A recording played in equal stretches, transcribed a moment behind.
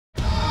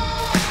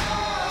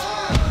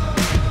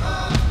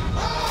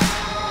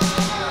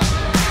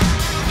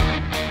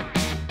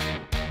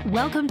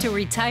Welcome to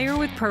Retire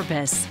with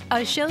Purpose,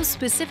 a show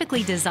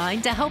specifically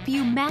designed to help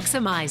you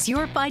maximize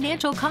your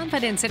financial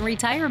confidence in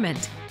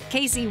retirement.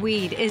 Casey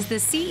Weade is the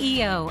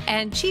CEO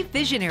and Chief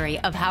Visionary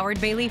of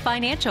Howard Bailey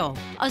Financial,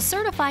 a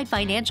certified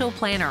financial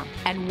planner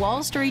and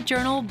Wall Street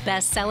Journal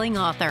best-selling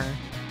author.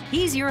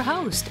 He's your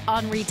host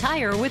on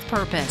Retire with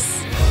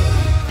Purpose.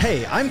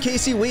 Hey, I'm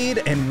Casey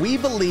Weade, and we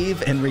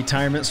believe in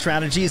retirement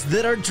strategies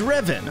that are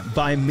driven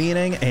by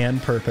meaning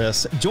and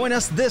purpose. Join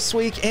us this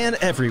week and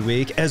every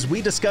week as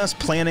we discuss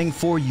planning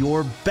for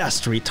your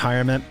best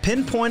retirement,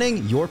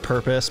 pinpointing your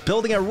purpose,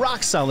 building a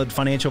rock-solid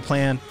financial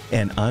plan,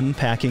 and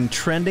unpacking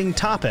trending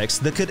topics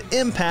that could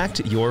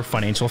impact your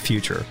financial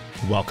future.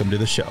 Welcome to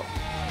the show.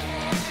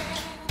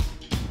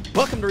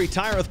 Welcome to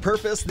Retire with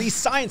Purpose, the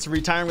science of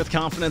retiring with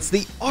confidence,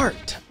 the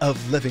art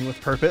of living with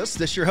purpose.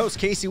 This is your host,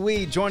 Casey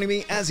Weade, joining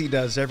me as he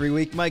does every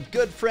week, my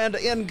good friend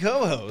and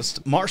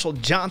co-host, Marshall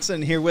Johnson,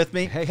 here with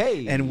me.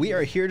 Hey. And we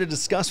are here to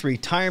discuss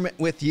retirement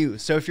with you.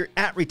 So if you're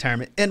at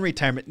retirement, in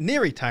retirement,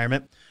 near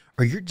retirement,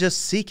 or you're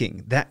just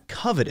seeking that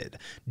coveted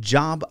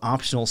job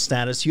optional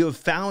status, you have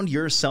found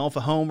yourself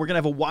a home. We're going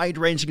to have a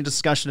wide-ranging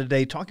discussion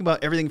today, talking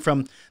about everything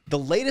from the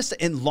latest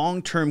in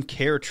long-term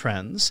care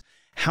trends,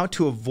 how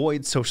to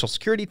avoid Social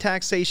Security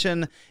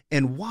taxation,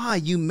 and why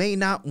you may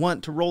not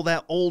want to roll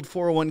that old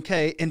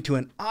 401k into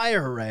an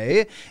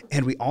IRA.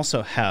 And we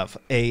also have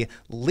a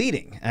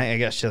leading, I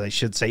guess I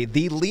should say,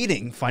 the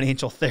leading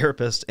financial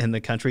therapist in the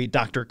country,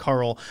 Dr.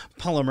 Karl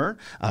Pillemer,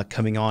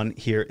 coming on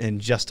here in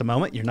just a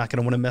moment. You're not going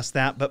to want to miss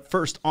that. But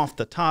first, off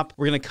the top,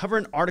 we're going to cover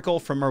an article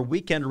from our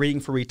Weekend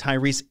Reading for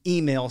Retirees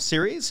email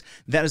series.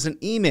 That is an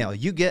email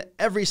you get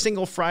every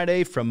single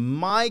Friday from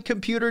my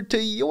computer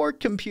to your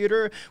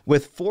computer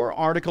with 4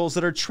 articles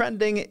that are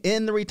trending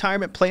in the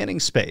retirement planning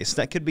space.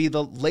 That could be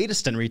the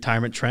latest in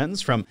retirement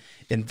trends, from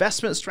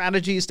investment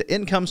strategies to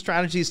income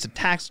strategies to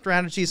tax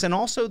strategies, and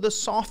also the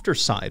softer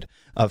side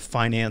of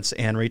finance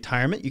and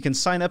retirement. You can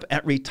sign up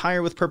at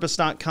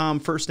retirewithpurpose.com.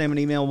 First name and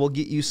email will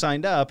get you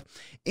signed up.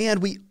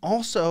 And we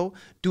also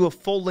do a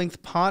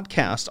full-length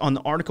podcast on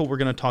the article we're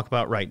going to talk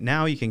about right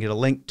now. You can get a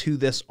link to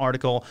this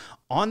article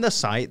on the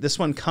site. This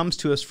one comes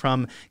to us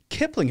from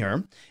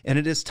Kiplinger, and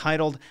it is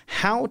titled,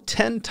 How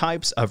 10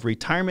 Types of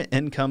Retirement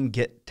Income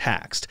Get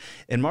Taxed.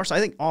 And Marshall, I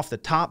think off the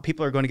top,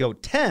 people are going to go,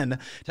 10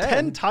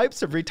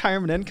 types of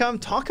retirement income?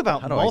 Talk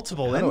about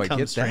multiple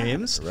income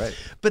streams. Right.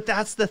 But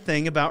that's the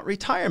thing about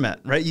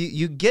retirement, right?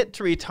 You get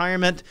to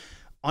retirement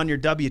on your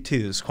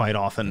W-2s quite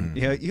often.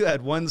 You know, you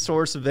had one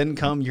source of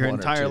income your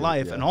entire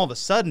life, and all of a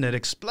sudden it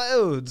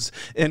explodes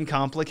in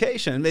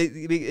complexity,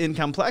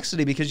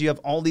 because you have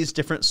all these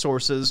different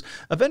sources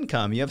of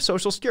income. You have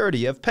Social Security,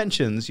 you have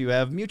pensions, you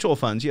have mutual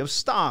funds, you have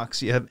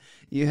stocks, you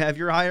have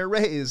your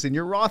IRAs and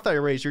your Roth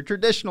IRAs, your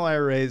traditional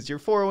IRAs, your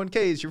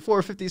 401ks, your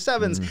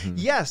 457s.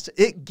 Yes,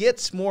 it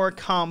gets more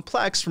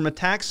complex from a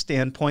tax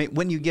standpoint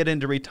when you get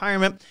into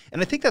retirement, and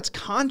I think that's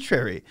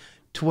contrary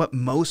to what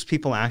most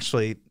people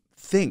actually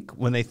think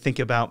when they think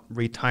about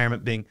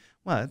retirement being,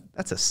 well,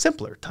 that's a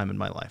simpler time in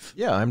my life.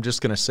 Yeah, I'm just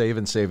going to save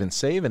and save and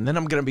save, and then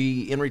I'm going to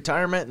be in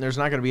retirement, and there's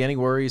not going to be any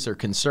worries or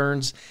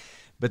concerns.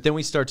 But then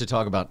we start to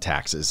talk about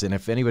taxes. And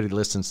if anybody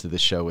listens to this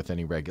show with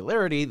any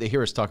regularity, they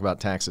hear us talk about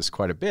taxes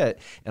quite a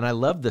bit. And I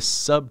love the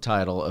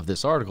subtitle of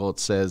this article. It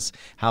says,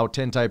 How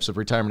 10 Types of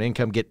Retirement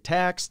Income Get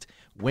Taxed.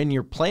 When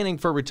you're planning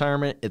for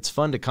retirement, it's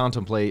fun to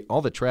contemplate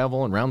all the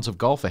travel and rounds of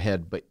golf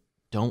ahead, but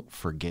don't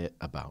forget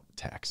about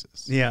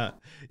taxes. Yeah.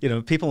 You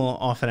know, people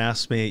often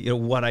ask me,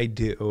 what I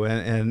do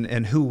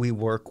and who we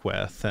work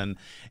with. And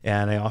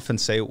I often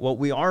say, well,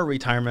 we are a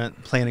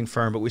retirement planning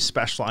firm, but we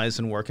specialize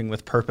in working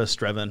with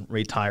purpose-driven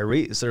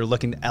retirees that are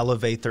looking to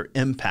elevate their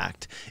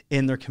impact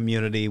in their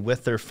community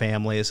with their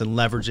families and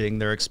leveraging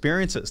their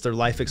experiences, their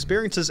life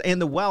experiences,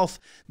 and the wealth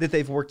that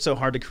they've worked so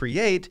hard to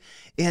create.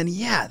 And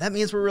yeah, that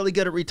means we're really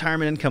good at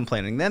retirement income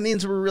planning. That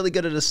means we're really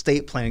good at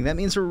estate planning. That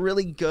means we're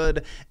really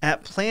good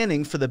at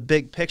planning for the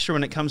big picture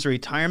when it comes to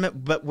retirement.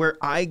 But where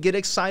I get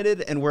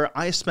excited and where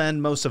I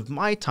spend most of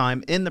my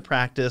time in the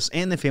practice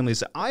and the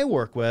families that I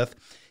work with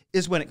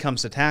is when it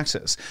comes to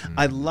taxes.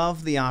 I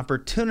love the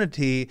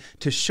opportunity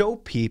to show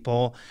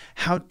people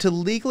how to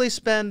legally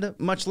spend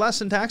much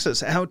less in taxes,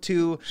 how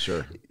to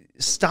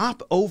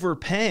stop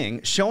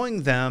overpaying,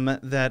 showing them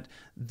that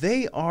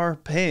they are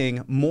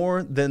paying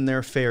more than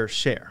their fair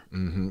share.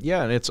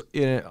 Yeah, and it's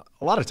a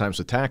lot of times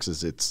with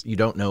taxes, it's you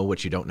don't know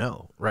what you don't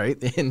know, right?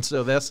 And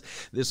so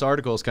this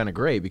article is kind of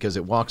great because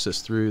it walks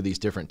us through these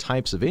different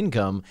types of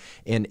income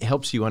and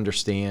helps you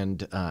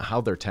understand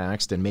how they're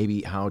taxed and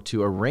maybe how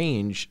to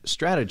arrange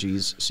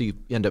strategies so you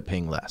end up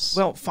paying less.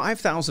 Well,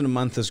 $5,000 a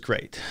month is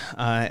great.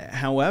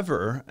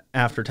 However,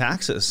 after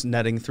taxes,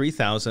 netting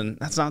 $3,000,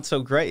 that's not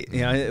so great.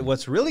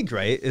 What's really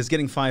great is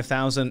getting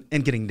 $5,000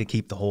 and getting to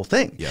keep the whole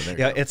thing. Yeah, there you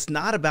go. It's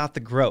not about the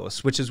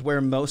gross, which is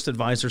where most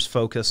advisors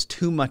focus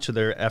too much of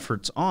their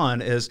efforts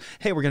on is,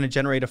 hey, we're going to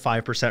generate a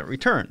 5%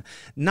 return,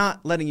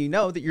 not letting you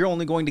know that you're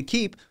only going to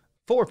keep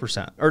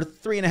 4% or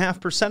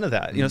 3.5% of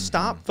that.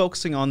 Stop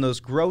focusing on those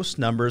gross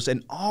numbers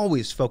and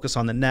always focus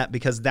on the net,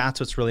 because that's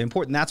what's really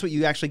important. That's what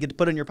you actually get to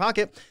put in your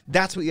pocket.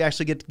 That's what you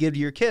actually get to give to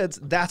your kids.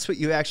 That's what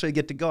you actually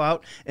get to go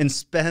out and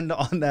spend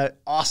on that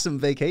awesome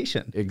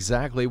vacation.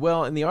 Exactly.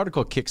 Well, and the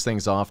article kicks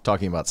things off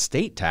talking about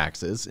state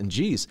taxes. And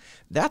geez,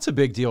 that's a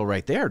big deal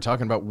right there,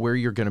 talking about where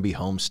you're going to be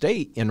home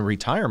state in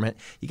retirement.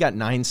 You got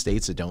 9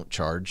 states that don't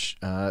charge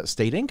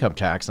state income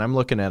tax. And I'm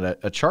looking at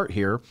a chart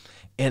here.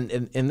 And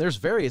there's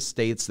various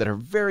states that are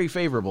very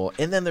favorable,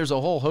 and then there's a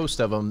whole host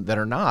of them that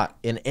are not,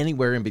 and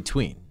anywhere in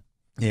between.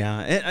 Yeah,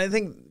 and I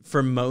think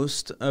for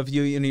most of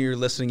you, you're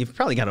listening, you've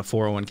probably got a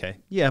 401k.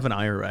 You have an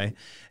IRA.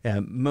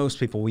 Most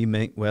people we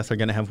meet with are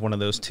going to have one of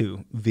those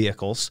 2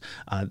 vehicles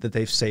that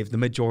they've saved the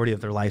majority of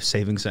their life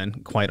savings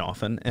in quite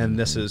often. And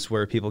this is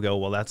where people go,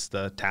 well, that's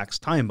the tax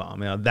time bomb.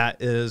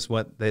 That is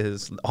what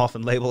is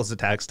often labeled as a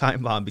tax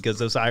time bomb, because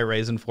those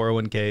IRAs and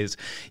 401ks,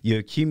 you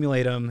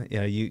accumulate them.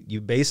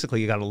 You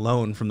basically got a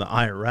loan from the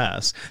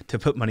IRS to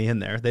put money in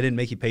there. They didn't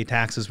make you pay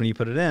taxes when you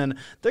put it in.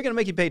 They're going to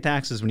make you pay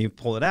taxes when you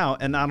pull it out.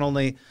 And not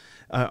only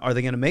are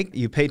they going to make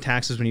you pay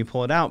taxes when you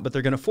pull it out, but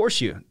they're going to force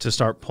you to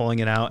start pulling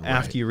it out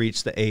after you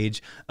reach the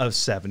age of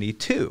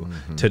 72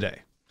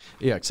 today.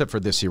 Yeah, except for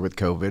this year with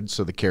COVID.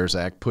 So the CARES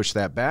Act pushed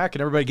that back,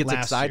 and everybody gets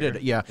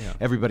excited. Yeah,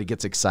 everybody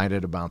gets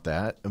excited about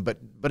that. But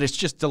it's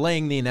just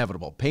delaying the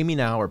inevitable. Pay me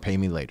now or pay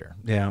me later.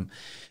 Yeah.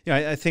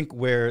 I think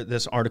where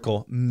this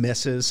article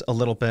misses a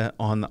little bit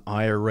on the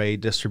IRA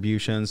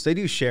distributions, they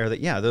do share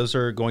that, those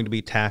are going to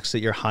be taxed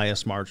at your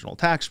highest marginal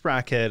tax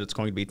bracket. It's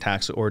going to be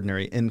taxed at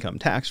ordinary income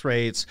tax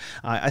rates.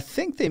 I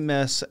think they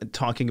miss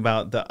talking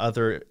about the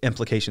other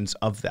implications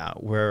of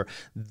that, where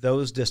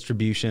those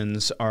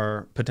distributions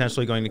are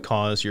potentially going to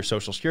cause your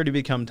Social Security to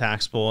become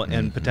taxable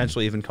and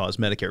potentially even cause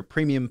Medicare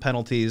premium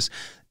penalties.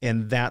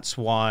 And that's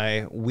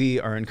why we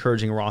are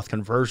encouraging Roth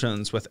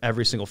conversions with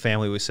every single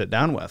family we sit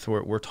down with.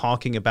 We're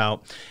talking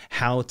about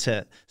how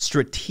to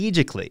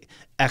strategically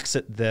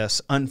exit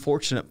this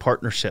unfortunate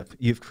partnership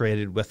you've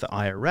created with the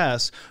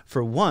IRS,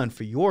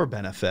 for your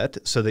benefit,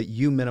 so that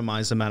you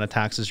minimize the amount of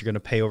taxes you're going to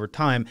pay over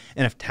time.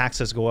 And if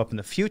taxes go up in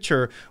the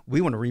future,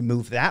 we want to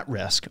remove that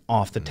risk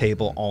off the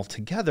table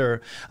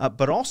altogether,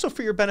 but also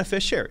for your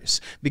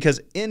beneficiaries.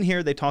 Because in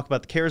here, they talk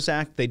about the CARES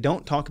Act. They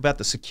don't talk about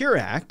the Secure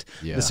Act.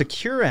 Yeah. The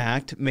Secure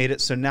Act made it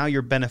so now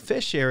your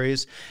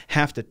beneficiaries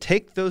have to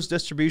take those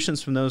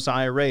distributions from those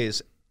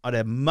IRAs at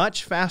a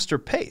much faster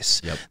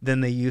pace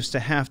than they used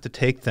to have to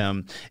take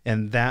them.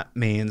 And that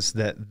means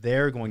that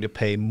they're going to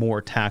pay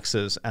more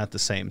taxes at the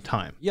same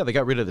time. Yeah, they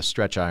got rid of the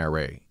stretch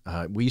IRA.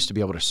 We used to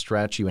be able to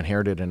stretch. You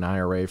inherited an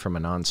IRA from a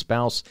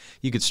non-spouse.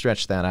 You could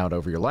stretch that out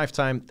over your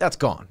lifetime. That's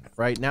gone,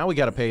 right? Now we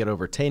got to pay it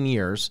over 10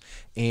 years.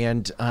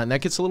 And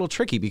that gets a little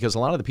tricky, because a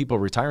lot of the people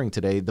retiring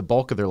today, the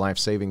bulk of their life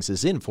savings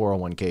is in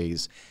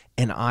 401ks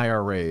and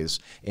IRAs.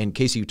 And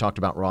Casey, you talked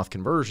about Roth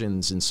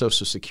conversions and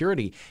Social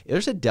Security.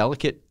 There's a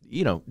delicate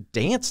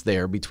dance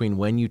there between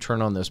when you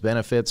turn on those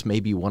benefits.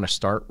 Maybe you want to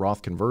start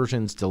Roth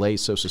conversions, delay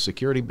Social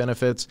Security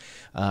benefits,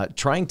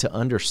 trying to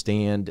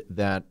understand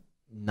that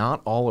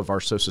not all of our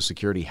Social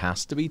Security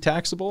has to be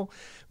taxable,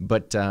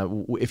 but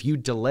if you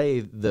delay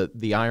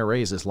the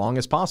IRAs as long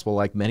as possible,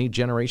 like many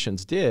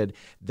generations did,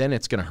 then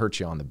it's going to hurt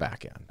you on the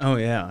back end. Oh,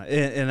 yeah.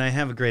 And I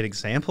have a great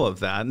example of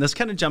that. And this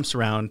kind of jumps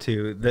around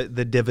to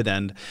the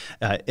dividend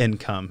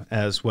income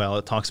as well.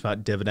 It talks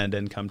about dividend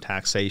income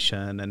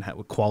taxation and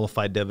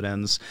qualified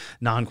dividends,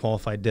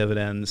 non-qualified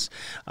dividends.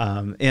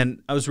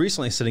 And I was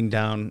recently sitting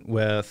down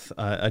with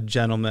a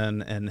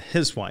gentleman and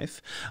his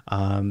wife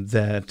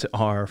that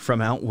are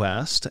from out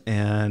west.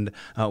 And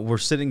we're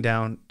sitting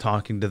down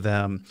talking to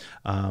them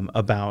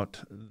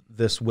about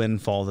this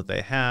windfall that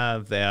they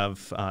have. They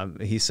have,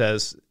 he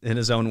says, in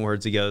his own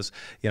words, he goes,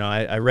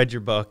 I read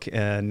your book,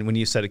 and when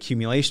you said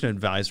accumulation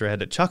advisor, I had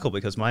to chuckle,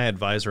 because my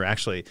advisor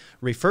actually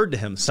referred to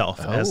himself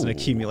as an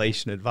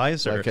accumulation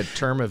advisor. Like a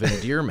term of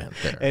endearment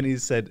there. And he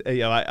said,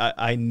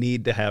 I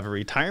need to have a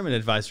retirement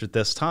advisor at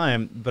this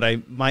time, but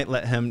I might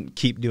let him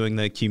keep doing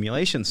the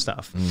accumulation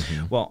stuff.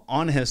 Well,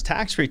 on his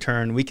tax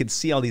return, we could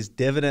see all these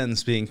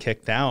dividends being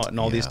kicked out and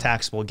all these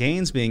taxable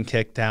gains being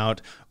kicked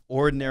out,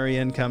 ordinary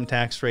income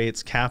tax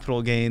rates,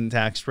 capital gain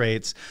tax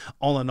rates.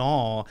 All in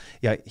all,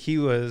 he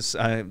was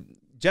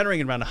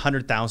generating around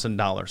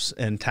 $100,000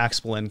 in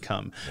taxable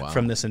income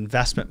from this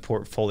investment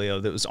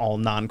portfolio that was all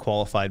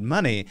non-qualified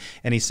money.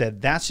 And he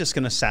said, that's just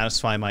going to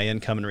satisfy my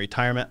income in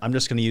retirement. I'm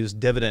just going to use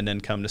dividend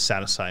income to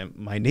satisfy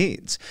my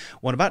needs.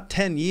 Well, in about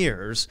 10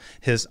 years,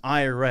 his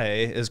IRA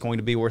is going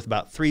to be worth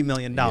about $3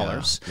 million.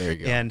 There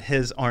you go. And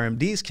his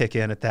RMDs kick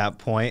in at that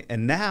point.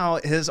 And now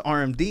his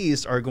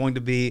RMDs are going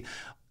to be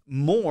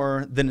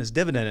more than his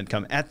dividend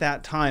income. At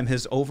that time,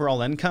 his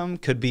overall income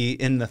could be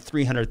in the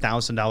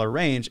 $300,000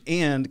 range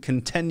and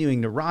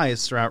continuing to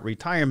rise throughout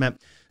retirement,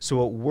 So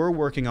what we're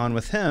working on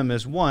with him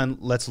is, one,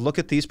 let's look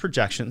at these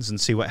projections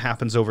and see what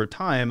happens over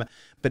time.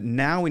 But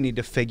now we need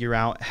to figure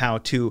out how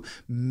to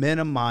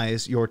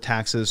minimize your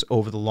taxes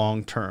over the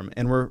long term.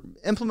 And we're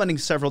implementing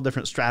several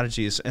different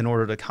strategies in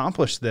order to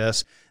accomplish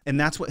this. And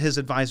that's what his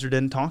advisor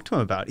didn't talk to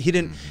him about. He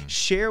didn't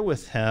share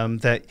with him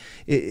that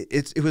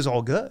it was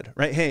all good,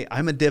 right? Hey,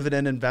 I'm a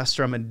dividend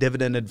investor. I'm a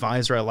dividend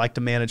advisor. I like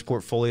to manage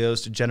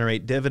portfolios to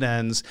generate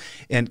dividends,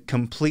 and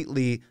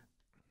completely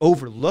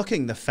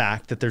overlooking the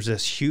fact that there's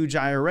this huge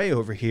IRA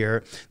over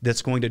here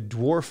that's going to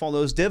dwarf all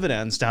those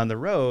dividends down the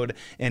road,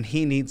 and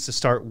he needs to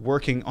start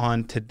working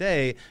on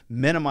today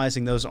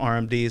minimizing those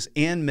RMDs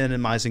and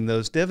minimizing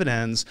those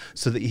dividends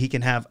so that he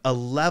can have a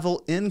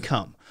level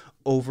income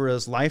over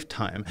his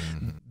lifetime.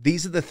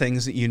 These are the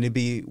things that you need to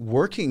be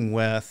working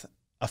with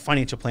a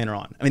financial planner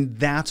on. I mean,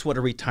 that's what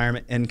a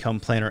retirement income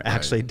planner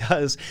actually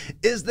does,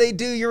 is they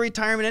do your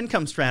retirement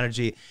income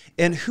strategy.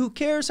 And who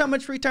cares how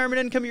much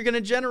retirement income you're going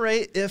to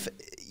generate if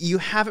you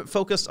haven't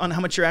focused on how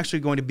much you're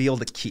actually going to be able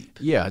to keep?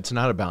 Yeah, it's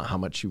not about how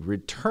much you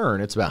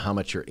return. It's about how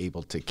much you're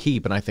able to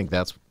keep. And I think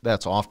that's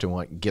often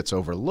what gets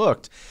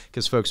overlooked,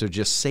 because folks are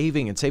just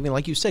saving and saving.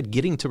 Like you said,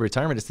 getting to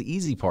retirement is the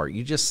easy part.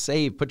 You just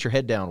save, put your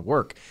head down,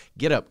 work,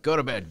 get up, go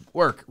to bed,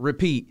 work,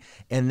 repeat.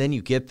 And then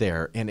you get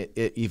there and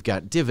you've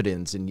got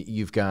dividends and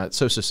you've got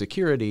Social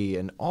Security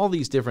and all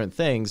these different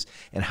things,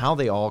 and how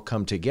they all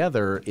come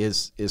together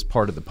is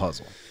part of the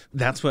puzzle.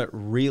 That's what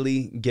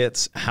really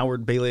gets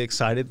Howard Bailey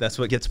excited. That's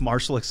what gets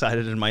Marshall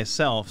excited, and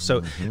myself.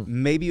 So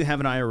maybe you have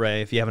an IRA.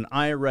 If you have an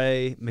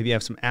IRA, maybe you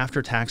have some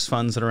after-tax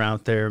funds that are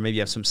out there. Maybe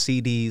you have some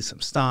CDs,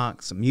 some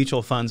stocks, some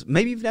mutual funds.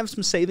 Maybe you even have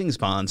some savings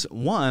bonds.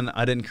 One,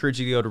 I'd encourage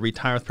you to go to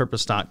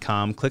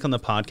retirewithpurpose.com, click on the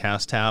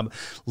podcast tab,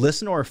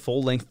 listen to our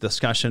full-length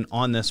discussion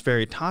on this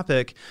very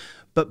topic.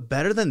 But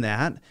better than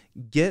that,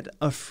 get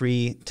a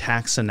free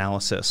tax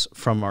analysis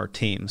from our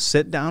team.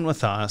 Sit down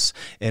with us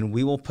and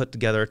we will put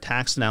together a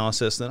tax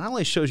analysis that not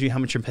only shows you how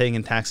much you're paying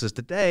in taxes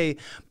today,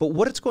 but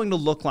what it's going to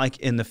look like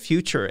in the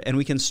future. And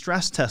we can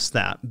stress test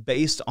that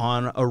based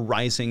on a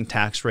rising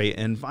tax rate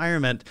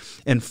environment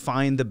and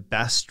find the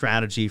best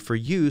strategy for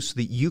you so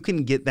that you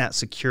can get that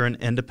secure and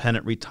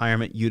independent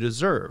retirement you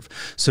deserve.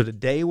 So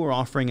today we're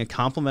offering a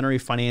complimentary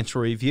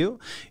financial review.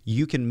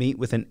 You can meet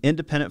with an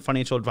independent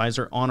financial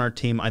advisor on our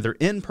team, either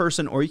in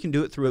person, or you can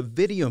do it through a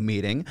video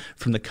meeting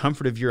from the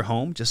comfort of your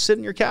home. Just sit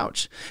on your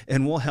couch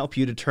and we'll help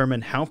you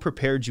determine how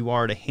prepared you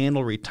are to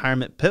handle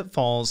retirement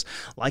pitfalls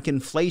like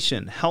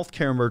inflation,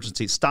 healthcare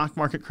emergencies, stock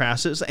market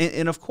crashes,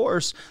 and of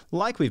course,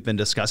 like we've been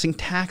discussing,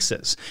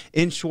 taxes.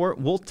 In short,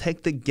 we'll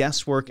take the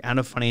guesswork out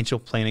of financial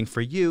planning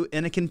for you,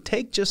 and it can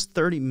take just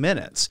 30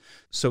 minutes.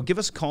 So give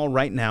us a call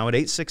right now at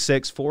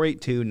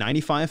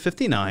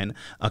 866-482-9559,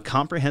 a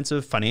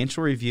comprehensive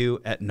financial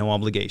review at no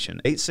obligation.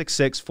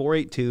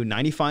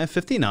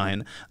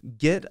 866-482-9559.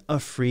 Get a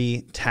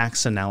free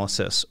tax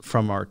analysis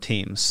from our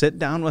team. Sit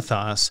down with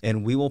us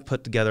and we will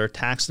put together a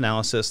tax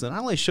analysis that not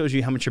only shows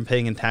you how much you're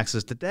paying in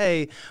taxes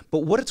today,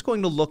 but what it's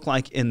going to look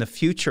like in the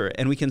future.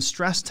 And we can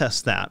stress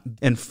test that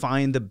and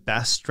find the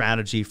best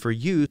strategy for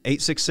you.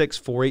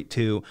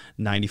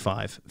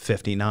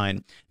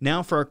 866-482-9559.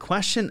 Now for our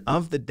question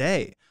of the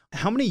day.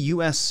 How many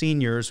U.S.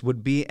 seniors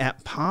would be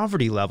at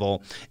poverty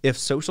level if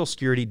Social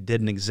Security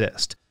didn't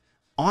exist?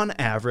 On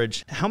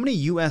average, how many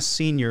U.S.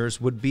 seniors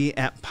would be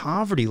at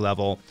poverty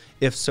level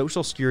if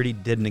Social Security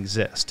didn't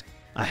exist?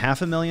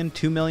 500,000,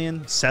 2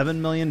 million,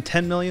 7 million,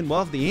 10 million? We'll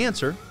have the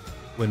answer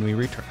when we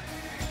return.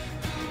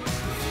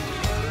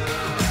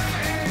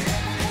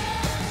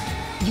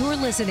 You're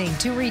listening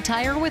to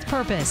Retire with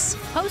Purpose,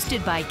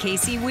 hosted by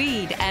Casey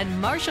Weade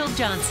and Marshall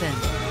Johnson.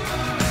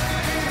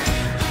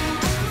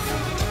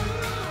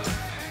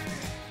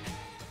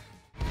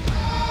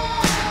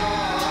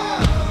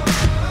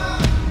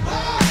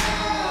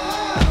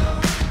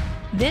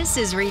 This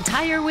is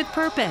Retire with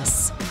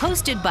Purpose,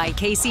 hosted by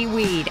Casey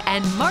Weade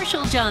and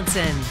Marshall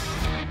Johnson.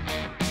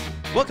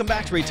 Welcome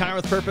back to Retire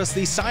with Purpose,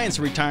 the science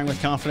of retiring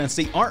with confidence,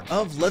 the art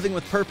of living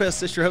with purpose.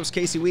 This is your host,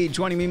 Casey Weade.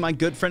 Joining me, my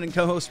good friend and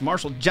co-host,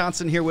 Marshall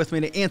Johnson, here with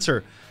me to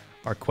answer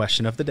our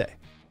question of the day.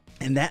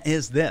 And that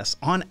is this.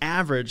 On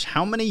average,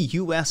 how many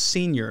U.S.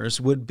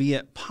 seniors would be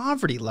at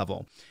poverty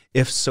level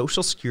if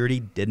Social Security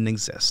didn't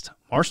exist?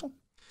 Marshall?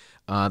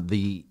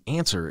 The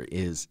answer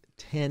is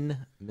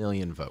 10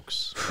 million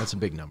folks. That's a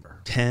big number.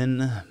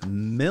 10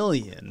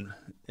 million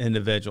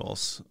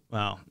individuals.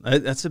 Wow.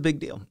 That's a big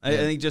deal. I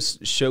think it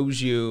just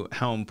shows you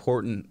how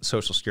important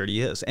Social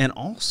Security is, and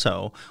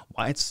also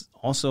why it's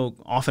also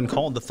often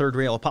called the third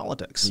rail of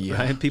politics.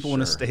 Right? People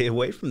want to stay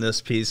away from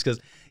this piece because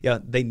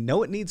they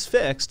know it needs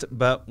fixed,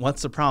 but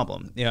what's the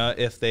problem?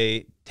 If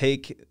they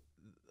take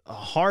a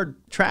hard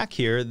track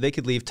here, they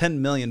could leave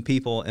 10 million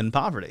people in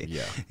poverty.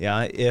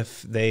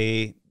 If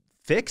they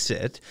fix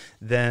it,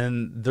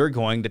 then they're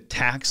going to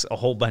tax a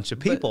whole bunch of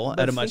people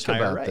at a much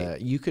higher rate.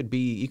 That. You could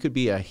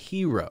be a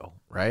hero,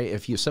 right?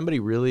 If somebody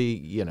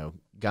really,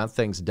 got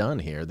things done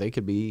here, they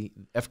could be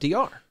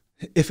FDR.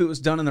 If it was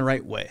done in the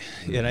right way.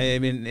 You know, I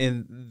mean,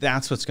 and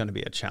that's what's going to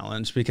be a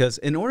challenge, because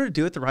in order to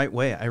do it the right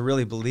way, I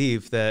really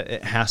believe that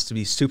it has to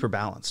be super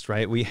balanced,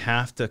 right? We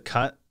have to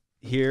cut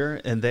here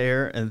and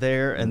there and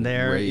there and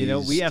there. Raise you know,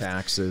 we have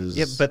taxes.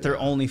 Yeah, but they're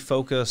only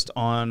focused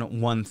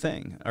on one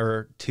thing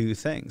or two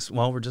things.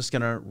 Well, we're just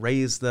going to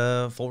raise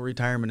the full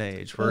retirement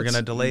age. We're going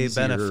to delay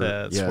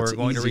benefits. We're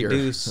going to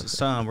reduce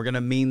some. We're going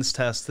to means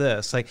test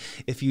this. Like,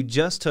 if you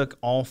just took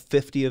all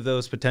 50 of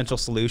those potential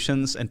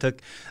solutions and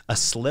took a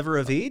sliver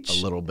of each,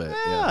 a little bit,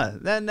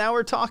 then now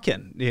we're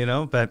talking, you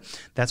know, but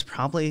that's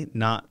probably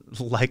not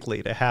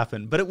likely to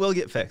happen, but it will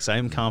get fixed. I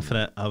am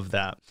confident of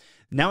that.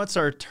 Now it's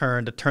our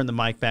turn to turn the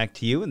mic back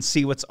to you and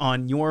see what's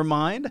on your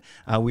mind.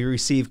 We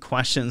receive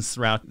questions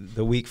throughout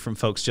the week from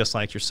folks just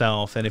like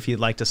yourself. And if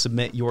you'd like to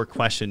submit your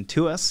question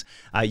to us,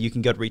 you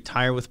can go to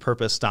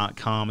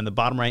retirewithpurpose.com. In the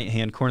bottom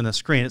right-hand corner of the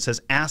screen, it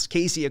says, Ask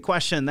Casey a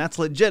question. That's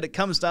legit. It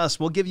comes to us.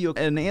 We'll give you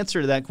an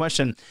answer to that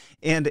question.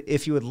 And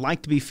if you would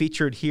like to be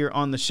featured here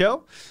on the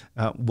show,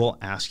 we'll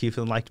ask you if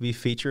you'd like to be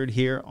featured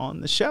here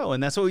on the show.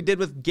 And that's what we did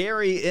with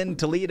Gary in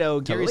Toledo.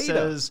 Gary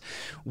says,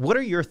 what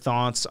are your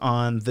thoughts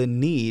on the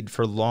need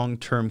for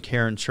long-term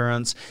care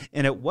insurance,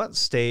 and at what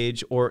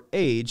stage or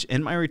age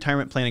in my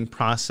retirement planning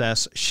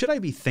process should I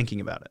be thinking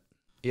about it?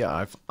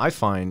 Yeah, I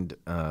find,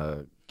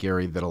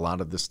 Gary, that a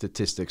lot of the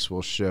statistics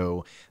will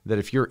show that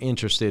if you're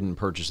interested in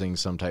purchasing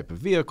some type of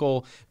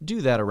vehicle,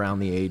 do that around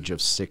the age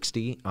of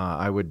 60.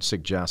 I would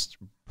suggest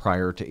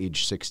prior to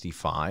age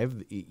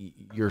 65,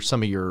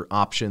 some of your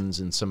options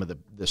and some of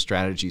the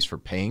strategies for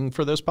paying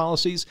for those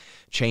policies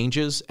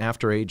changes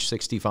after age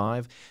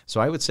 65.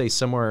 So I would say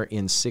somewhere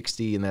in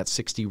that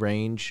 60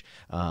 range.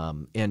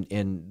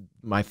 And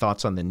my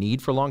thoughts on the need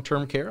for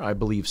long-term care. I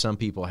believe some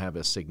people have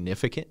a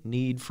significant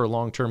need for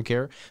long-term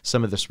care.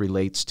 Some of this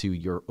relates to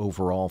your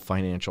overall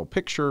financial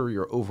picture,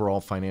 your overall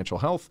financial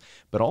health,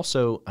 but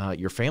also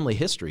your family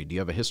history. Do you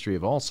have a history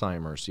of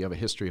Alzheimer's? Do you have a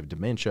history of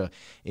dementia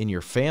in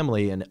your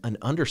family? And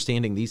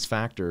understanding these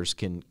factors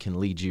can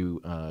lead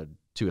you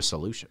to a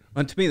solution.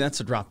 And to me, that's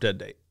a drop-dead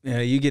date. You know,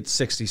 you get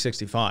 60,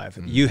 65,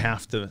 you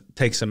have to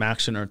take some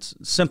action or it's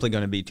simply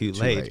going to be too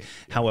late. Yeah.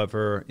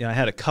 However, you know, I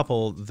had a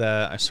couple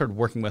that I started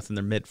working with in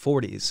their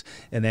mid-40s,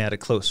 and they had a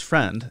close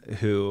friend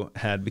who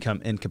had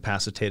become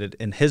incapacitated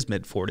in his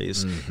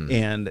mid-40s,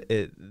 and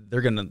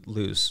they're going to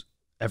lose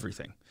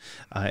everything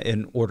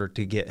in order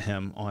to get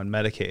him on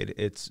Medicaid.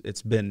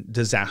 It's been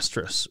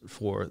disastrous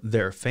for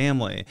their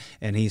family.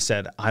 And he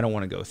said, I don't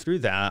want to go through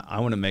that. I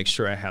want to make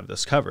sure I have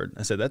this covered.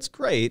 I said, that's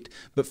great,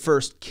 but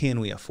first, can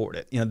we afford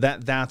it? You know,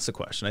 that's the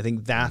question. I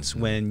think that's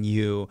when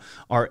you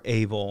are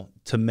able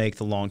to make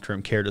the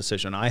long-term care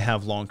decision. I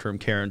have long-term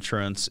care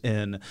insurance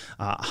in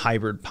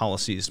hybrid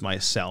policies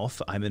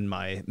myself. I'm in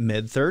my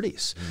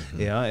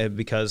mid-30s,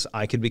 because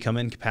I could become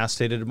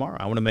incapacitated tomorrow.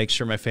 I want to make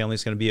sure my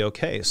family's going to be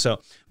okay.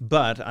 So,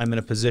 but I'm in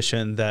a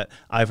position that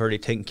I've already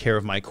taken care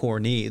of my core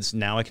needs.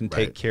 Now I can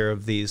take care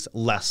of these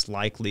less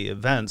likely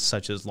events,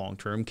 such as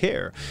long-term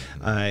care.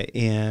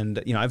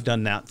 And, you know, I've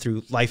done that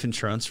through life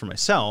insurance for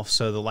myself.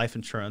 So the life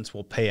insurance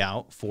will pay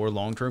out for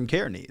long-term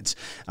care needs.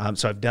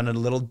 So I've done it a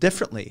little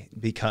differently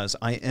because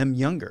I am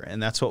younger.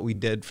 And that's what we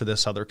did for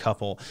this other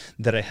couple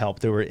that I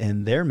helped. They were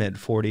in their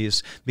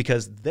mid-40s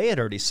because they had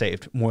already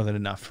saved more than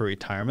enough for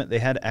retirement. They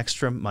had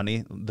extra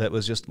money that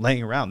was just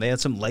laying around. They had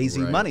some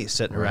lazy money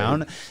sitting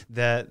around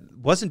that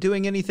wasn't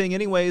doing anything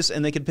anyways,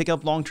 and they could pick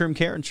up long-term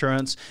care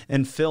insurance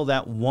and fill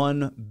that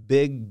one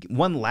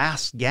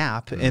last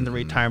gap in the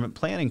retirement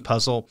planning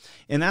puzzle.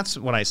 And that's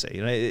what I say.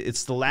 You know,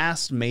 it's the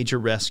last major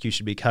risk you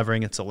should be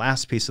covering. It's the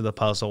last piece of the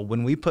puzzle.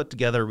 When we put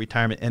together a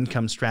retirement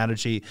income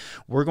strategy,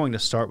 we're going to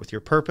start with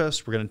your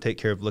purpose. We're going to take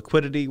care of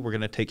liquidity. We're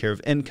going to take care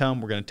of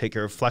income. We're going to take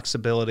care of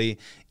flexibility,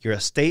 your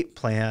estate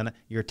plan,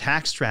 your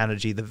tax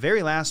strategy. The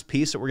very last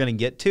piece that we're going to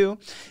get to,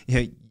 you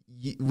know,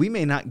 we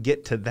may not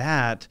get to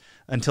that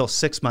until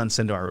 6 months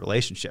into our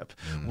relationship.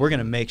 We're going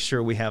to make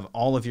sure we have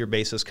all of your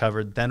bases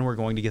covered. Then we're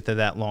going to get to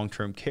that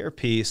long-term care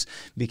piece,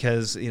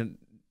 because, you know,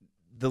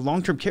 the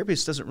long-term care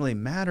piece doesn't really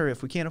matter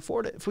if we can't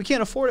afford it. If we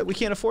can't afford it, we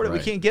can't afford it. We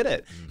can't get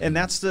it. And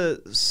that's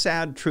the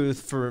sad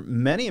truth for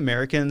many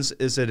Americans,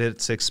 is that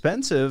it's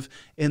expensive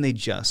and they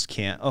just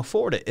can't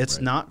afford it. It's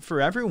not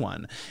for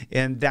everyone.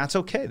 And that's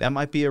okay. That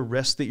might be a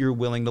risk that you're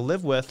willing to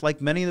live with,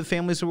 like many of the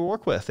families that we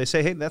work with. They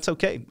say, hey, that's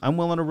okay. I'm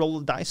willing to roll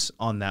the dice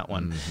on that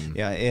one.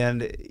 Yeah,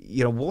 and,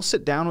 you know, we'll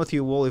sit down with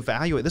you. We'll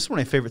evaluate. This is one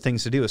of my favorite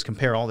things to do, is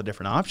compare all the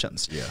different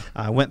options.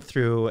 I went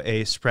through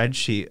a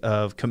spreadsheet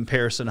of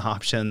comparison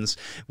options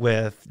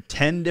with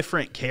 10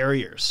 different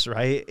carriers,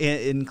 right?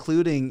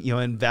 Including, you know,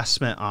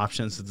 investment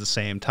options at the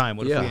same time.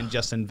 What if we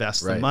just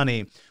invest the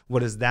money? What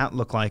does that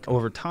look like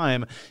over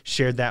time?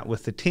 Share that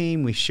with the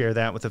team. We share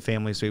that with the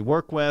families we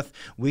work with.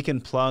 We can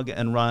plug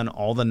and run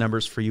all the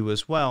numbers for you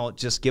as well.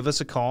 Just give us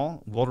a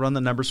call. We'll run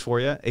the numbers for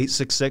you,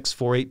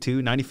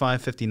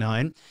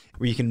 866-482-9559,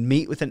 where you can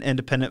meet with an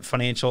independent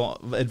financial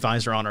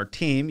advisor on our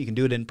team. You can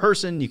do it in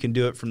person. You can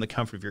do it from the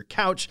comfort of your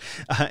couch,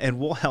 and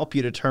we'll help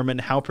you determine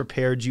how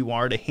prepared you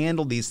are to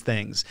handle these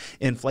things: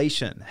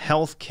 inflation,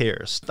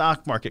 healthcare,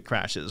 stock market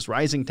crashes,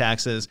 rising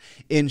taxes.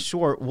 In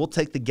short, we'll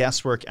take the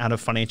guesswork out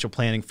of financial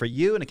planning for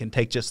you, and it can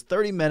take just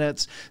 30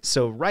 minutes.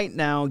 So right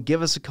now,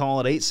 give us a call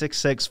at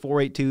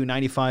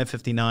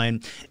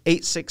 866-482-9559,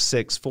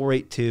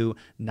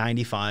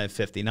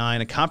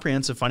 866-482-9559, a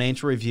comprehensive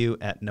financial review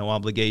at no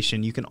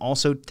obligation. You can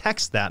also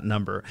text that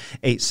number,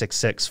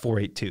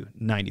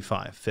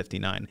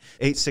 866-482-9559,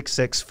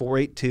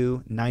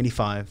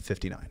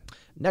 866-482-9559.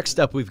 Next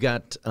up, we've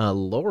got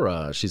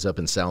Laura. She's up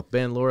in South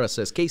Bend. Laura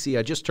says, Casey,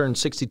 I just turned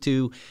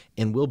 62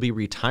 and will be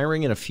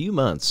retiring in a few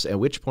months, at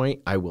which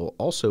point I will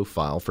also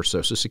file for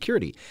Social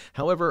Security.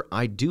 However,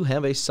 I do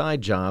have a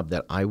side job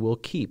that I will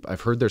keep. I've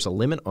heard there's a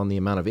limit on the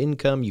amount of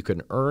income you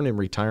can earn in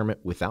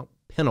retirement without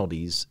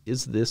penalties.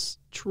 Is this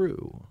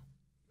true?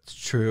 It's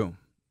true.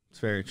 It's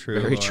very true.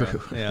 Very true.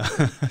 Yeah.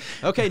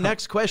 Okay,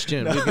 next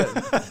question. No,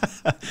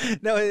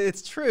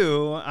 it's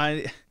true.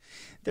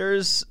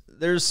 There's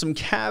some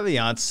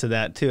caveats to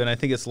that too, and I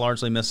think it's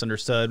largely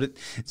misunderstood.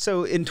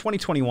 So in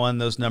 2021,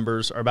 those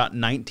numbers are about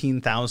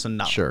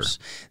 $19,000. Sure.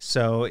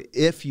 So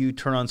if you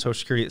turn on Social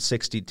Security at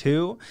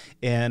 62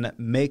 and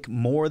make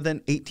more than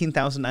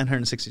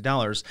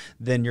 $18,960,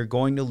 then you're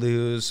going to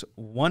lose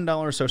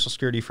 $1 Social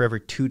Security for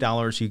every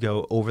 $2 you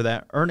go over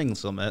that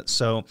earnings limit.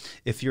 So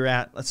if you're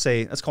at, let's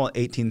call it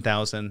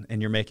 $18,000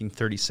 and you're making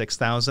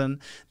 $36,000,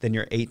 then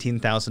you're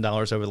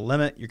 $18,000 over the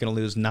limit. You're going to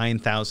lose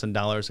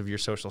 $9,000 of your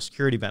Social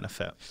Security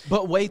benefit.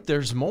 But wait,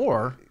 there's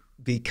more.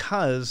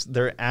 Because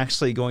they're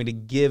actually going to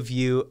give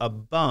you a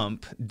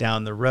bump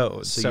down the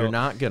road. So you're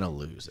not going to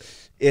lose it.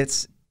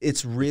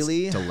 It's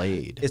really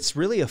delayed. It's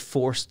really a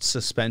forced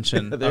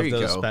suspension of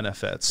those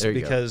benefits,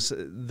 because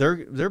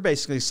they're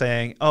basically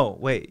saying, oh,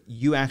 wait,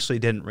 you actually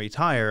didn't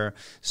retire,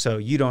 so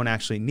you don't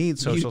actually need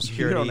Social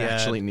Security yet. You don't yet.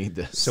 actually need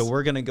this. So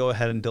we're going to go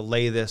ahead and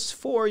delay this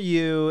for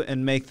you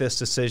and make this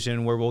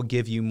decision where we'll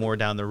give you more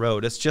down the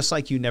road. It's just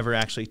like you never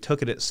actually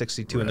took it at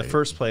 62 in the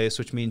first place,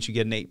 which means you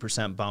get an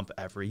 8% bump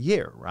every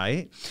year,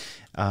 right?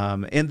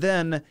 And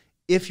then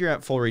if you're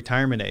at full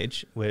retirement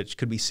age, which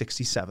could be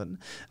 67,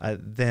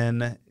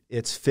 then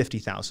it's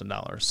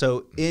 $50,000.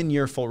 So in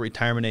your full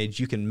retirement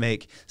age, you can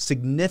make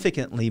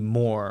significantly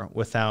more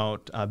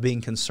without being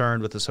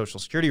concerned with the Social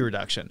Security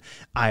reduction.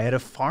 I had a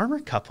farmer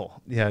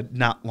couple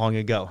not long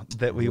ago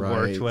that we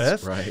worked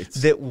with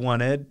that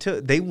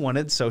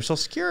wanted Social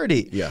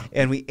Security. Yeah.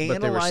 And we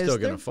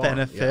analyzed their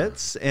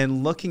benefits,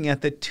 and looking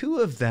at the two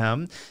of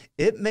them,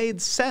 it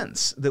made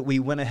sense that we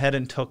went ahead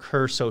and took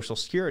her Social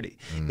Security.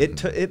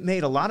 It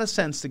made a lot of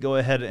sense to go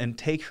ahead and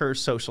take her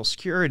Social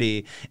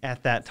Security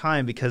at that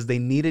time because they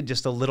needed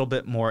just a little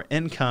bit more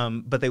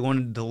income, but they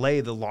wanted to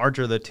delay the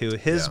larger of the two,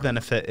 his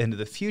benefit, into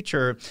the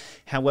future.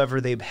 However,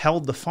 they've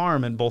held the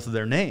farm in both of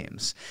their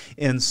names.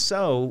 And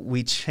so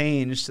we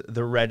changed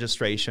the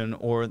registration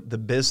or the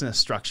business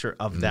structure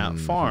of that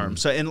farm.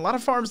 So in a lot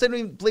of farms, they don't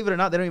even, believe it or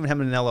not, they don't even have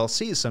an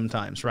LLC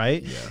sometimes,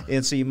 right? Yeah.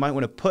 And so you might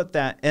want to put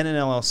that in an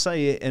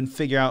LLC and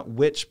figure out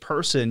which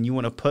person you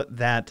want to put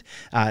that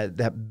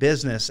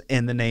business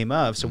in the name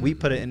of. So we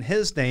put it in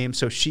his name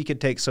so she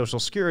could take Social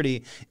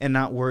Security and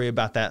not worry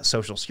about that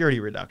Social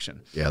Security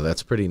reduction. Yeah,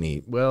 that's pretty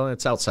neat. Well,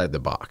 it's outside the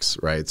box,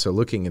 right? So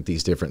looking at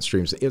these different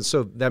streams,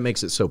 so that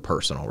makes it so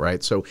personal,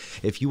 right? So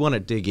if you want to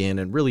dig in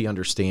and really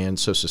understand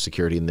Social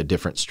Security and the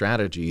different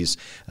strategies,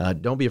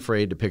 don't be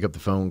afraid to pick up the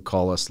phone,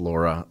 call us,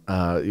 Laura.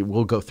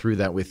 We'll go through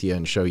that with you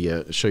and show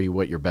you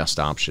what your best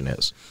option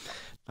is.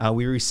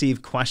 We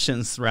receive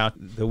questions throughout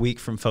the week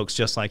from folks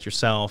just like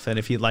yourself. And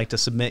if you'd like to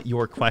submit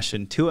your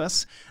question to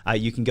us,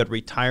 you can go to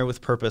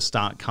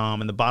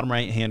retirewithpurpose.com. In the bottom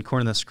right-hand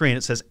corner of the screen,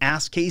 it says,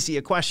 Ask Casey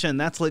a question.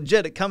 That's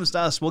legit. It comes to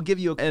us. We'll give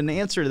you an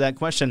answer to that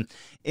question.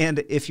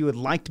 And if you would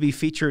like to be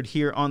featured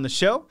here on the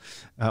show,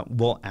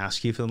 we'll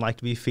ask you if you'd like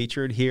to be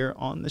featured here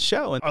on the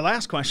show. And our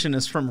last question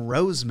is from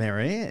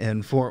Rosemary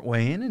in Fort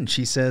Wayne. And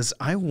she says,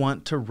 I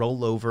want to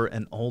roll over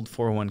an old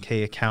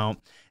 401k account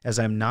as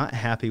I'm not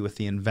happy with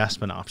the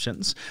investment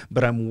options,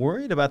 but I'm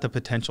worried about the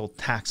potential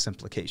tax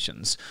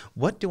implications.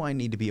 What do I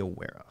need to be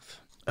aware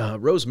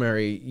of?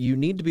 Rosemary, you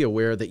need to be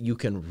aware that you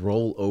can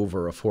roll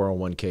over a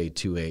 401k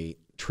to a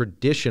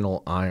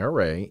traditional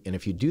IRA, and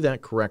if you do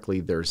that correctly,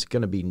 there's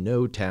going to be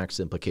no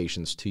tax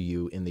implications to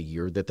you in the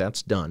year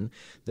that's done.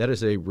 That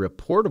is a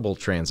reportable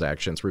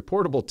transaction. It's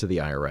reportable to the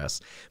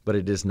IRS, but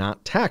it is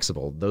not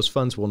taxable. Those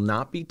funds will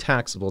not be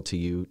taxable to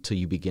you till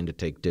you begin to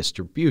take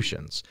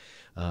distributions.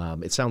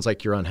 It sounds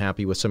like you're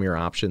unhappy with some of your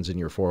options in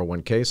your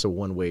 401k, so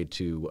one way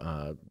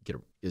to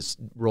is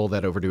roll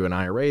that over to an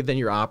IRA. Then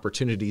your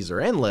opportunities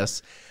are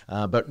endless,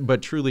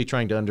 but truly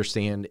trying to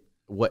understand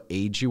what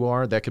age you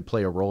are. That could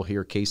play a role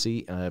here,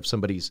 Casey. If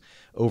somebody's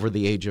over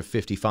the age of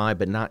 55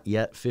 but not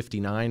yet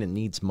 59 and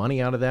needs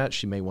money out of that,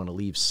 she may want to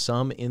leave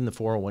some in the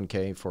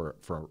 401k for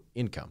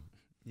income.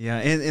 Yeah,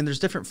 and there's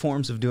different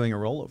forms of doing a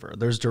rollover.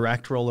 There's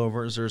direct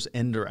rollovers, there's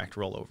indirect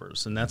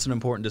rollovers, and that's an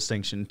important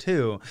distinction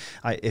too.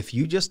 If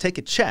you just take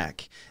a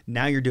check,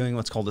 now you're doing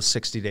what's called a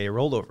 60-day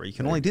rollover. You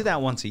can only do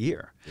that once a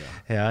year.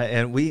 Yeah,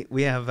 and we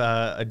have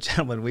a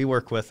gentleman we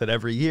work with that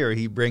every year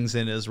he brings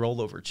in his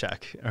rollover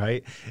check,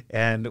 right?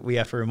 And we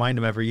have to remind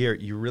him every year,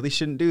 you really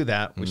shouldn't do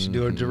that. We should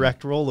do a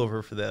direct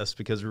rollover for this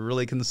because we're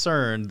really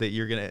concerned that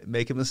you're going to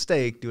make a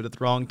mistake, do it at the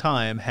wrong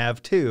time,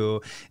 have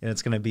to, and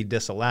it's going to be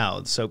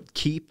disallowed. So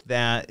keep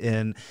that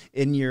in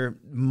your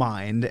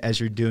mind as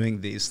you're doing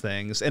these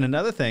things. And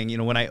another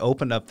thing, when I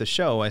opened up the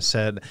show, I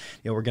said,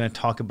 we're going to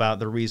talk about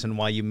the reason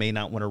why you may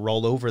not want to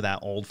roll over that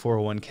old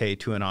 401k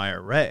to an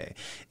IRA.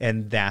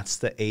 And that's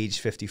the age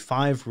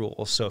 55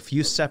 rule. So if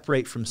you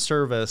separate from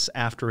service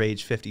after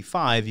age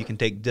 55, you can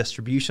take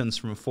distributions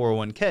from a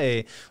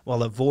 401k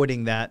while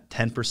avoiding that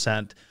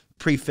 10%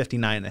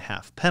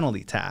 pre-59.5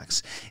 penalty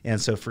tax. And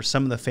so for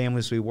some of the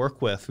families we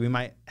work with, we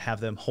might have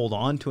them hold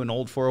on to an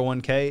old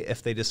 401k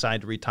if they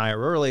decide to retire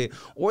early,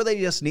 or they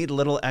just need a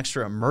little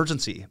extra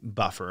emergency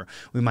buffer.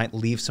 We might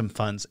leave some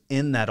funds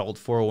in that old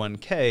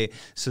 401k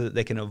so that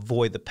they can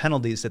avoid the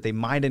penalties that they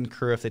might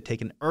incur if they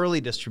take an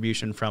early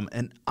distribution from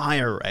an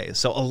IRA.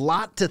 So a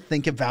lot to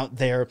think about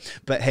there,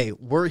 but hey,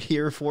 we're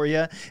here for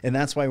you, and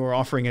that's why we're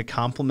offering a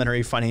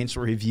complimentary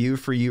financial review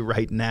for you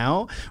right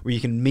now, where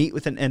you can meet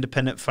with an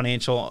independent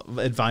financial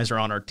advisor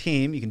on our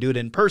team. You can do it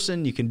in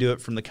person. You can do it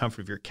from the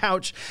comfort of your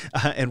couch,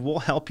 and we'll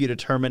help you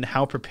determine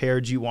how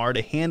prepared you are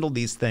to handle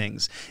these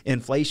things: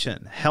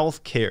 inflation,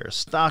 healthcare,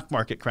 stock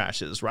market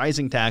crashes,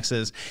 rising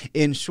taxes.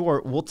 In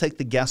short, we'll take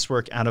the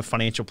guesswork out of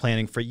financial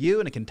planning for you,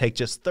 and it can take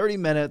just 30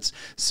 minutes.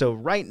 So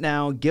right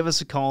now, give us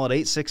a call at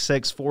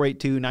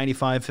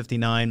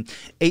 866-482-9559,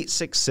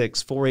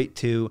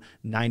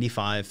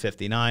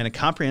 866-482-9559, a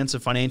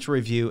comprehensive financial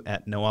review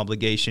at no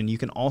obligation. You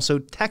can also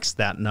text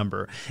that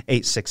number,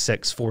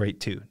 866-482-9559.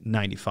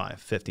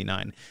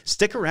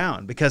 Stick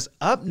around, because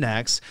up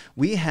next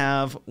we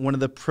have one of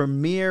the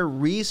premier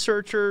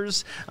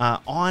researchers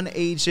on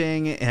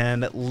aging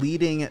and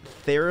leading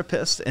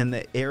therapists in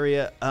the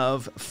area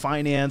of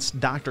finance.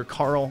 Dr.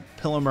 Karl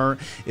Pillemer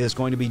is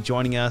going to be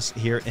joining us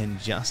here in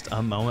just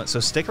a moment, so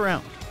stick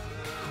around.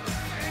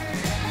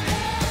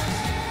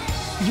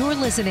 You're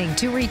listening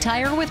to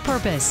Retire with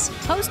Purpose,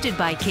 hosted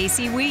by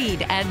Casey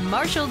Weade and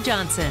Marshall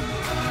Johnson.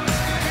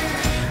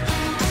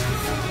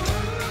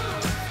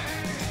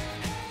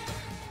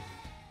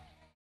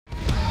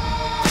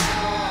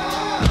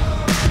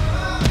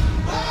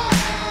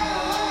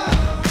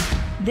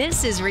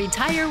 This is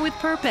Retire with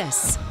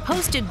Purpose,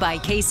 hosted by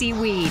Casey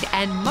Weade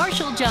and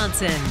Marshall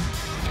Johnson.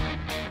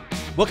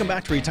 Welcome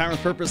back to Retire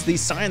with Purpose, the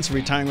science of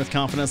retiring with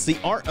confidence, the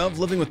art of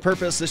living with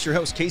purpose. This is your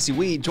host, Casey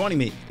Weade. Joining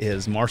me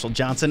is Marshall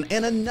Johnson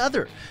and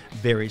another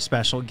very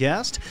special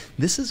guest.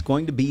 This is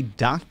going to be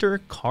Dr.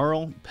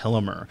 Karl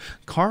Pillemer.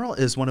 Karl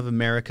is one of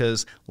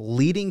America's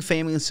leading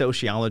family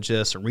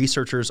sociologists and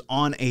researchers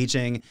on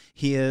aging.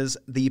 He is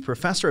the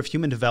professor of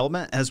human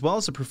development as well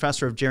as a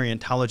professor of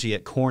gerontology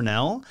at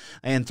Cornell.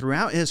 And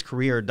throughout his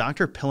career,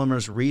 Dr.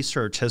 Pillemer's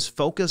research has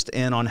focused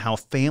in on how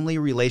family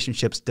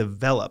relationships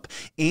develop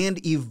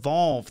and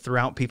evolve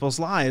throughout people's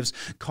lives.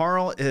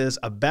 Karl is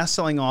a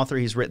best-selling author.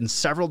 He's written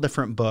several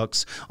different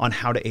books on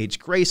how to age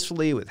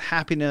gracefully with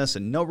happiness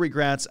and no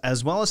regrets,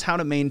 as well as how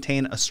to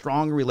maintain a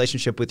strong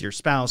relationship with your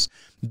spouse.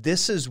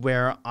 This is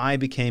where I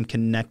became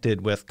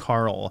connected with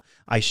Karl.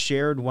 I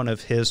shared one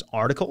of his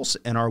articles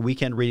in our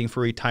Weekend Reading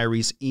for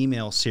Retirees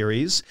email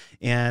series,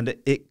 and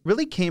it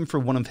really came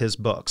from one of his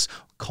books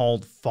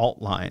called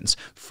Fault Lines: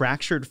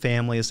 Fractured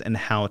Families and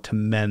How to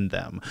Mend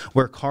Them,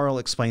 where Karl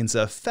explains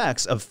the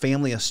effects of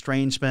family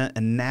estrangement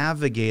and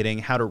navigating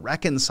how to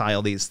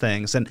reconcile these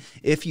things. And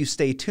if you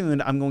stay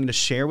tuned, I'm going to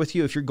share with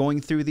you, if you're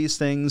going through these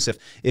things,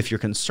 if you're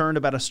concerned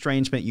about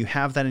estrangement, you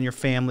have that in your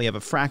family, you have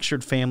a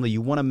fractured family,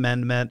 you want to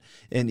mend it,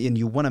 and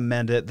you want to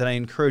mend it, then I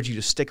encourage you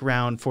to stick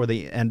around for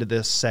the end of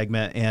this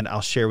segment, and I'll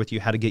share with you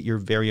how to get your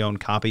very own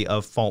copy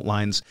of Fault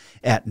Lines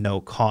at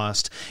no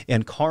cost.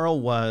 And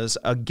Karl was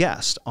a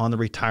guest on the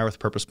Retire with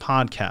Purpose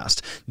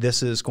podcast.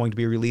 This is going to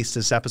be released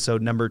as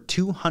episode number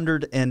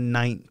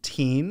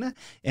 219,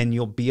 and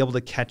you'll be able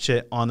to catch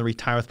it on the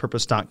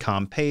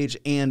retirewithpurpose.com page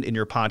and in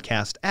your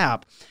podcast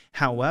app.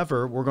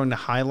 However, we're going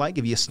to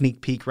give you a sneak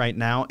peek right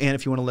now. And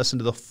if you want to listen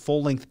to the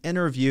full-length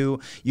interview,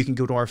 you can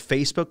go to our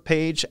Facebook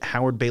page,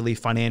 Howard Bailey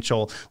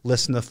Financial,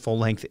 listen to the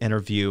full-length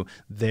interview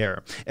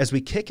there. As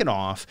we kick it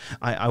off,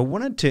 I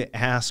wanted to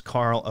ask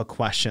Karl a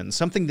question,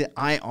 something that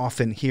I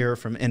often hear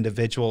from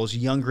individuals,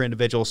 younger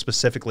individuals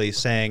specifically,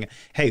 saying,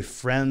 hey,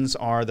 friends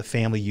are the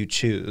family you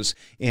choose,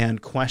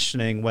 and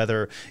questioning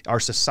whether our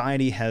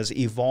society has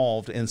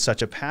evolved in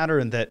such a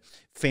pattern that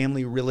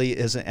family really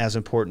isn't as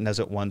important as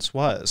it once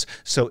was.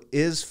 So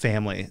is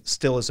family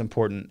still as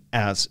important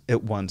as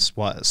it once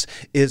was?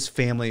 Is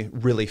family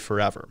really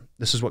forever?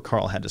 This is what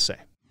Karl had to say.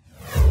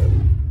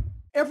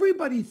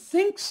 everybody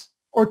thinks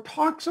or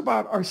talks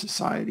about our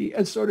society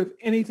as sort of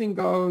anything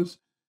goes.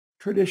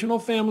 Traditional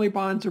family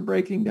bonds are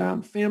breaking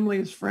down. Family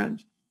is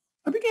friends.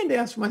 I began to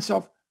ask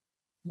myself,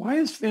 why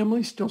is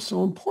family still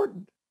so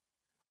important?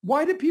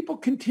 Why do people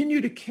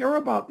continue to care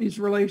about these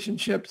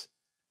relationships,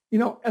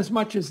 as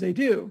much as they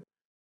do?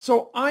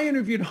 So I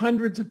interviewed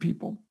hundreds of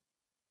people,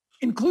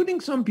 including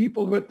some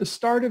people who at the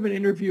start of an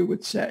interview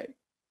would say,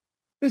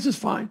 this is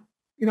fine.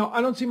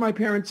 I don't see my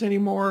parents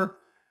anymore.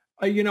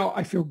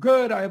 I feel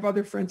good. I have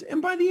other friends.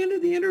 And by the end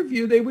of the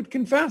interview, they would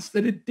confess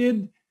that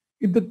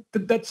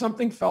that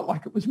something felt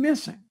like it was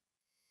missing.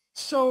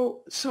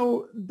 So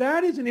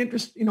that is an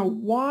interest,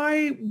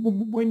 why,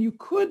 when you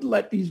could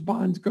let these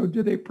bonds go,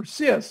 do they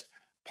persist?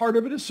 Part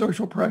of it is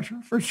social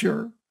pressure, for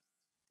sure,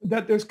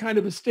 that there's kind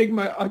of a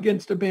stigma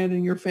against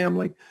abandoning your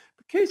family.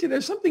 But Casey,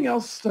 there's something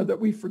else that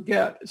we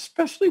forget,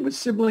 especially with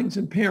siblings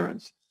and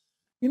parents.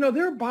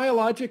 There are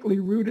biologically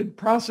rooted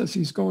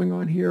processes going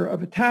on here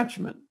of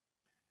attachment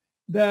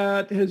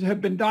that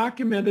have been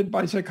documented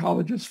by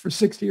psychologists for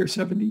 60 or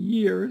 70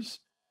 years.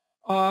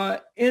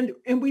 And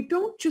we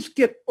don't just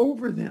get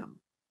over them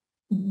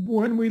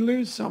when we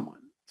lose someone.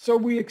 So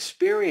we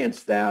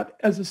experience that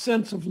as a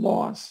sense of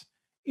loss,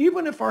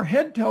 even if our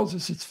head tells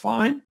us it's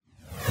fine.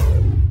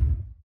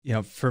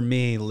 For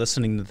me,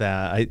 listening to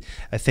that,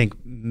 I think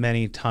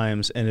many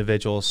times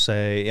individuals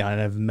say,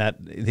 and I've met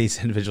these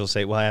individuals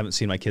say, well, I haven't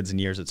seen my kids in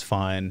years, it's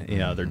fine.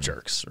 They're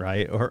jerks,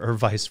 right? Or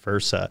vice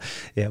versa.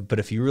 But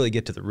if you really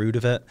get to the root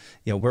of it,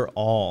 we're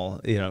all,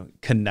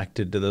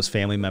 connected to those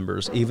family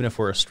members. Even if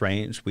we're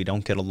estranged, we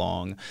don't get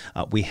along.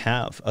 We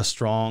have a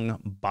strong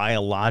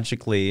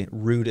biologically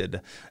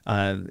rooted,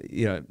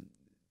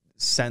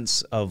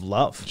 sense of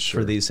love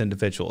for these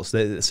individuals,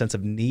 the sense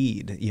of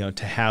need,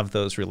 to have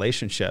those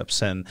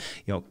relationships. And,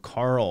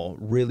 Karl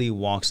really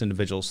walks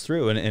individuals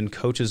through and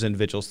coaches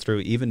individuals through,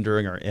 even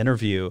during our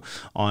interview,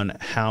 on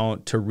how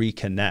to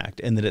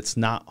reconnect, and that it's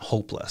not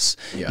hopeless.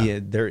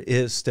 There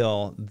is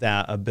still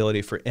that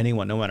ability for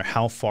anyone, no matter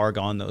how far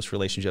gone those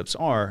relationships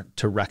are,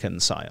 to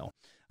reconcile.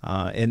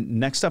 And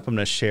next up, I'm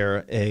going to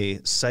share a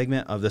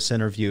segment of this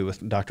interview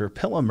with Dr.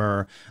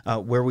 Pillemer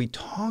where we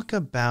talk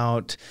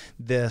about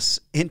this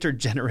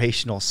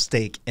intergenerational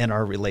stake in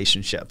our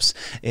relationships.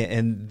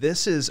 And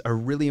this is a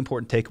really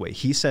important takeaway.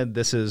 He said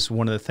this is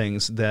one of the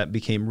things that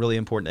became really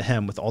important to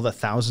him with all the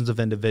thousands of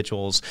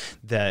individuals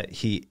that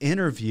he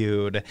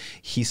interviewed.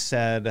 He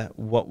said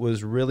what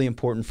was really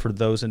important for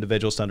those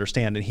individuals to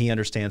understand, and he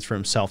understands for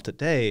himself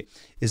today,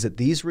 is that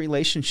these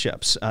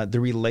relationships, the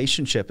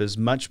relationship is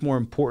much more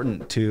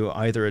important to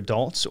either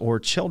adults or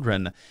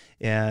children.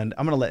 And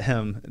I'm going to let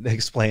him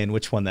explain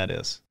which one that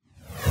is.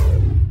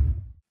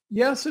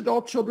 Yes,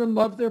 adult children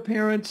love their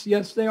parents.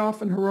 Yes, they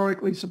often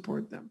heroically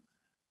support them.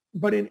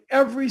 But in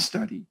every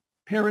study,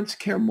 parents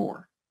care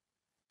more.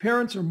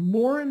 Parents are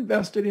more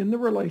invested in the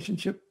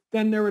relationship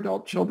than their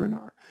adult children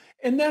are.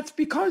 And that's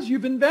because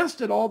you've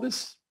invested all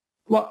this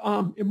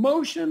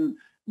emotion,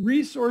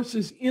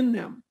 resources in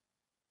them,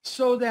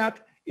 so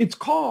that it's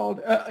called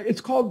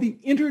the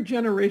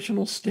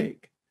intergenerational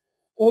stake.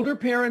 Older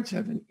parents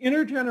have an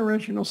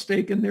intergenerational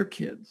stake in their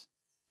kids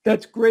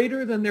that's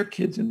greater than their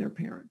kids in their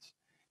parents.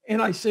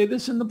 And I say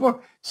this in the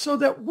book, so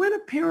that when a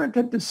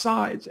parent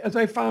decides, as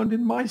I found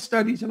in my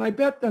studies, and I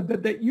bet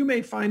that you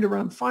may find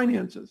around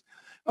finances,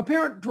 a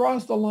parent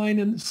draws the line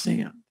in the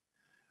sand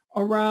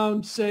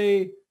around,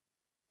 say,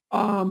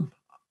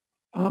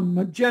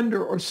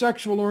 gender or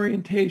sexual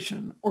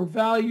orientation or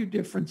value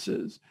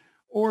differences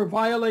or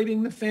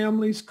violating the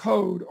family's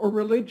code or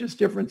religious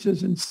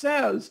differences, and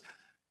says,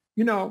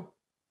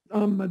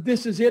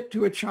 this is it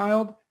to a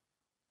child,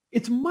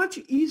 it's much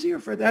easier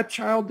for that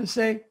child to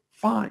say,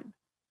 fine,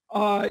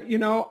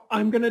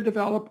 I'm going to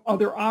develop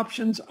other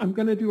options. I'm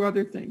going to do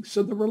other things.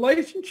 So the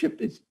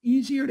relationship is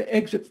easier to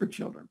exit for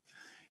children.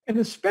 And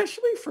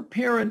especially for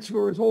parents who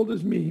are as old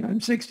as me, I'm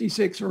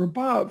 66 or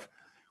above,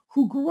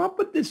 who grew up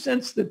with this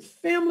sense that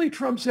family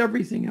trumps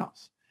everything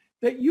else,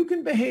 that you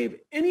can behave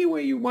any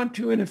way you want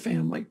to in a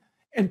family,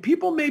 and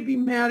people may be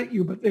mad at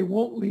you, but they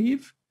won't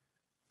leave.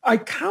 I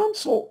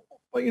counsel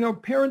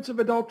parents of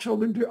adult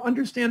children to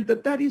understand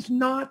that that is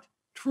not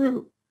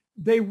true.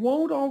 They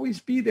won't always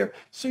be there.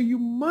 So you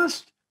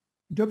must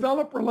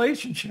develop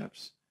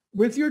relationships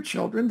with your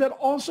children that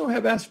also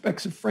have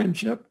aspects of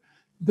friendship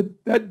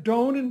that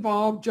don't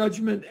involve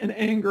judgment and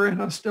anger and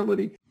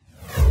hostility.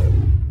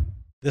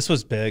 This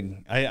was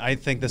big. I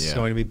think this is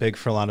going to be big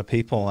for a lot of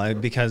people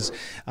because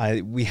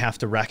we have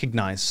to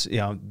recognize,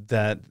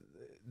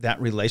 that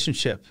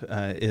relationship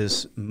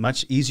is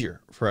much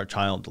easier for a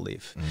child to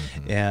leave.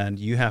 Mm-hmm. And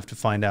you have to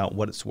find out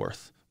what it's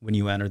worth when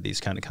you enter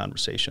these kind of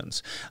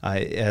conversations.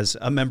 As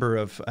a member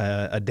of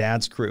a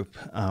dad's group,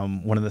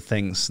 one of the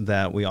things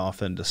that we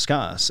often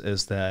discuss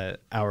is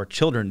that our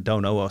children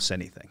don't owe us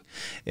anything.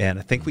 And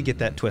I think we get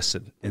that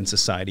twisted in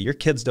society. Your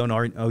kids don't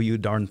owe you a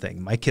darn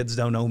thing. My kids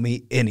don't owe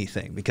me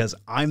anything because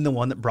I'm the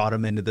one that brought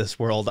them into this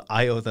world.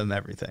 I owe them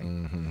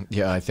everything. Mm-hmm.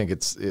 Yeah, I think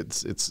it's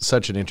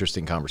such an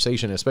interesting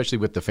conversation, especially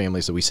with the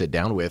families that we sit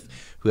down with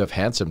who have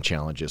had some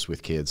challenges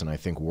with kids. And I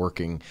think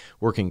working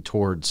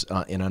towards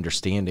an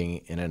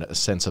understanding and a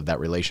sense of that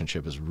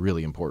relationship is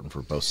really important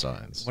for both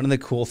sides. One of the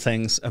cool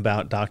things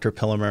about Dr.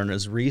 Pillemer and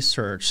his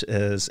research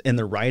is in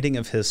the writing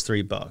of his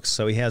 3 books.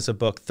 So he has a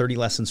book, 30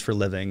 Lessons for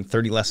Living,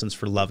 30 Lessons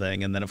for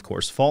Loving, and then, of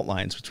course, Fault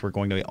Lines, which we're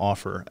going to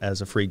offer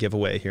as a free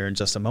giveaway here in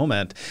just a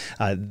moment.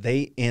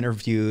 They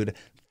interviewed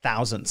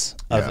thousands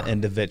of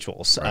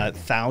individuals,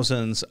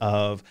 thousands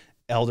of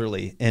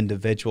elderly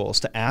individuals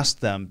to ask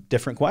them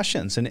different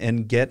questions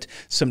and get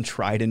some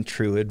tried and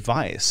true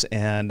advice.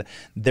 And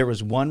there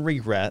was one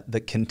regret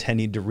that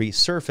continued to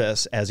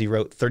resurface as he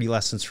wrote 30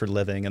 Lessons for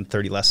Living and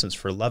 30 Lessons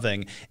for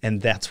Loving.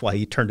 And that's why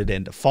he turned it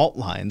into Fault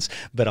Lines.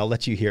 But I'll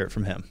let you hear it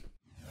from him.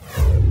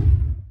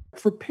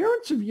 For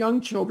parents of young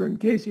children,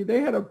 Casey,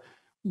 they had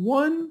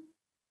one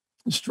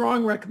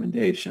strong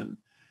recommendation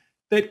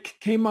that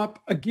came up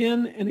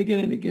again and again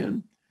and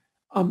again.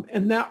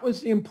 And that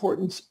was the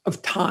importance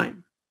of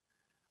time,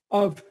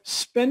 of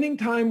spending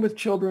time with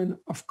children,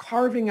 of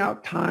carving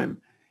out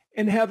time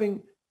and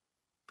having,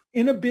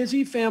 in a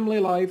busy family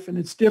life, and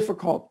it's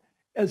difficult,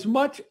 as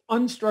much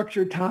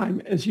unstructured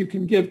time as you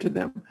can give to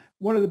them.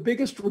 One of the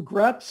biggest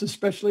regrets,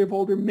 especially of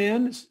older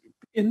men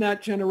in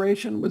that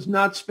generation, was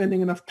not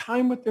spending enough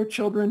time with their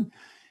children.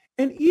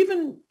 And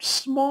even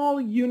small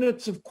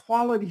units of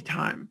quality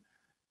time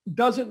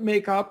doesn't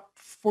make up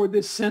for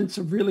this sense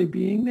of really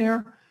being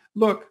there.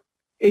 Look,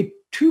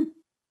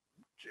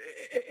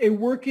 a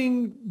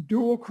working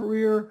dual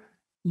career,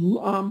 a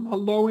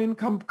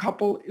low-income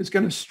couple is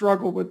going to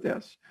struggle with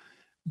this.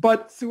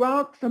 But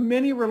throughout the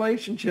many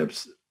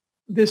relationships,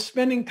 this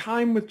spending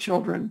time with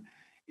children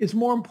is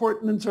more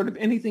important than sort of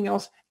anything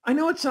else. I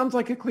know it sounds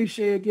like a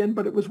cliche again,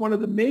 but it was one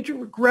of the major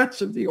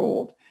regrets of the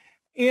old.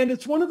 And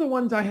it's one of the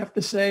ones I have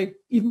to say,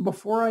 even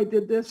before I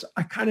did this,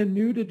 I kind of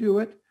knew to do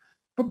it.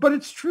 But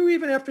it's true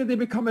even after they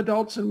become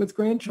adults and with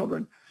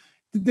grandchildren.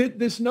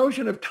 This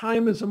notion of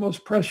time as the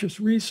most precious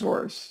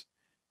resource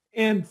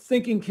and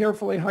thinking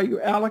carefully how you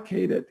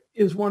allocate it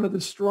is one of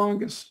the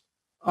strongest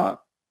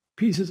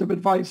pieces of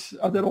advice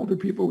that older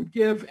people would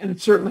give, and it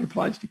certainly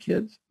applies to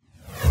kids.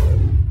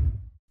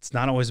 It's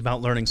not always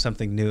about learning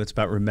something new. It's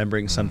about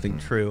remembering something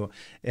true.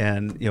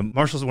 And,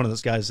 Marshall's one of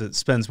those guys that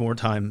spends more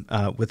time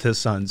with his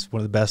sons, one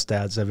of the best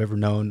dads I've ever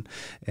known.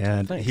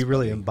 And Thanks, he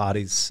really buddy.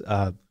 embodies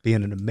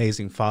being an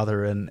amazing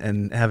father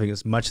and having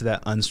as much of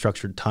that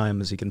unstructured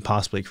time as he can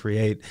possibly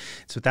create.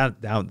 It's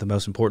without doubt the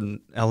most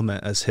important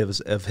element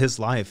of his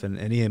life,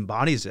 and he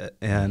embodies it.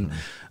 And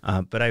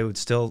but I would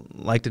still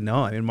like to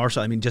know,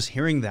 Marshall, just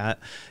hearing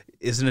that,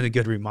 isn't it a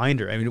good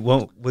reminder?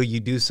 Will you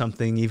do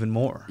something even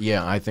more?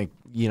 Yeah, I think,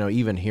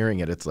 even hearing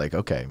it, it's like,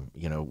 okay,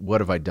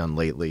 what have I done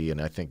lately? And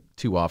I think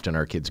too often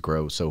our kids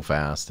grow so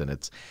fast, and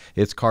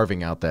it's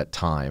carving out that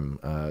time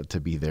to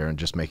be there and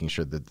just making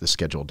sure that the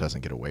schedule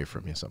doesn't get away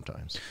from you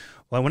sometimes.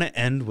 Well, I want to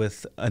end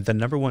with the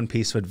number one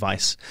piece of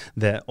advice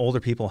that older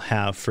people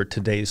have for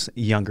today's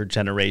younger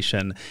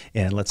generation,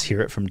 and let's hear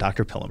it from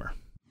Dr. Pillemer.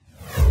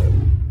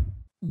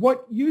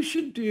 What you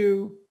should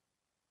do,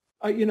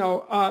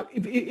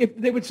 if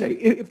they would say,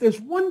 if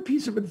there's one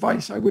piece of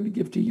advice I would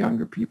give to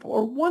younger people,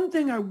 or one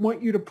thing I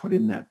want you to put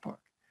in that book,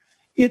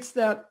 it's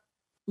that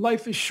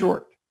life is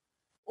short,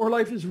 or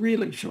life is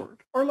really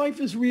short, or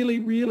life is really,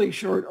 really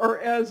short, or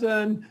as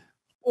an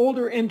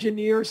older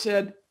engineer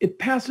said, it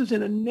passes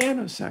in a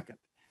nanosecond.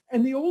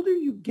 And the older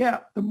you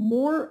get, the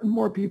more and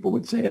more people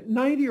would say at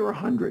 90 or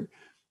 100,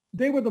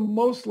 they were the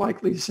most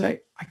likely to say,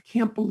 I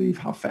can't believe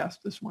how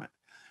fast this went.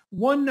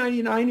 One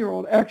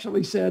 99-year-old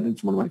actually said,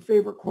 it's one of my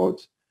favorite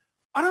quotes,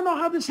 I don't know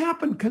how this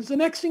happened because the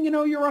next thing you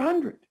know, you're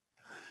 100.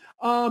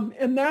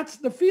 And that's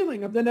the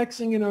feeling of the next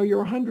thing you know, you're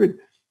 100.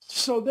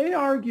 So they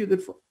argue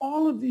that for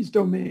all of these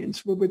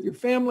domains, with your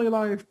family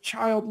life,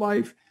 child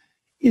life,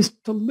 is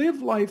to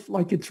live life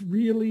like it's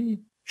really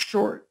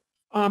short.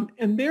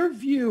 And their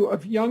view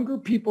of younger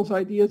people's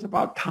ideas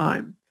about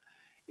time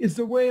is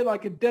the way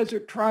like a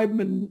desert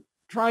tribesman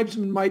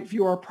might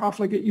view our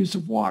profligate use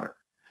of water.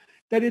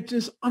 That it's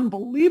this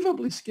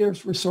unbelievably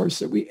scarce resource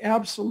that we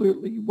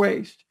absolutely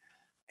waste.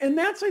 And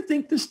that's, I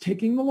think, this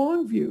taking the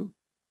long view.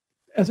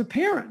 As a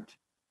parent,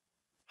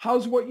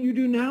 how's what you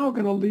do now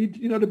going to lead,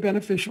 to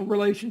beneficial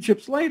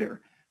relationships later?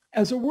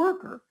 As a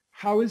worker,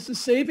 how is the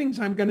savings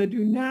I'm going to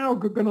do now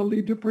going to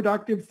lead to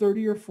productive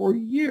 30 or 40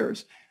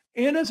 years?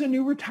 And as a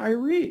new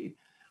retiree,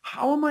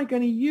 how am I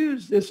going to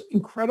use this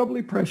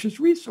incredibly precious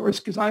resource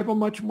because I have a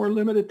much more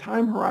limited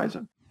time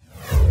horizon?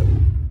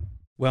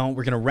 Well,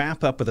 we're going to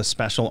wrap up with a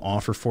special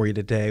offer for you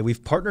today.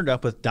 We've partnered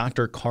up with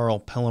Dr.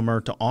 Karl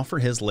Pillemer to offer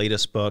his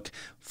latest book,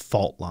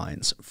 Fault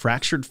Lines,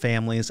 Fractured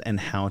Families and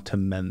How to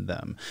Mend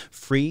Them.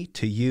 Free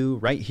to you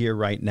right here,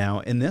 right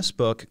now. In this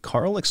book,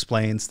 Karl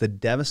explains the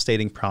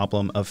devastating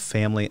problem of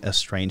family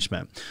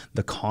estrangement,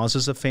 the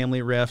causes of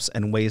family rifts,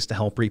 and ways to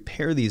help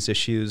repair these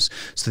issues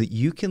so that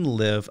you can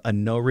live a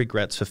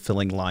no-regrets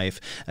fulfilling life.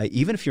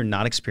 Even if you're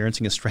not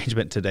experiencing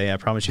estrangement today, I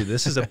promise you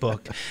this is a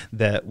book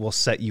that will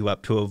set you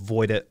up to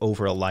avoid it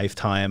over a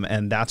lifetime.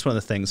 And that's one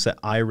of the things that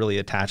I really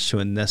attach to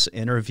in this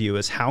interview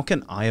is how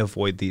can I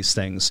avoid these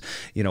things,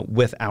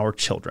 with our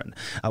children.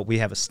 We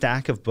have a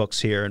stack of books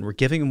here and we're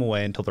giving them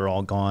away until they're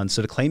all gone.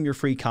 So to claim your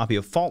free copy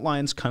of Fault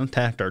Lines,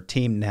 contact our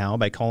team now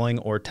by calling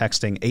or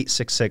texting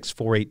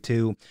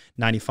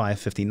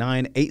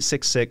 866-482-9559,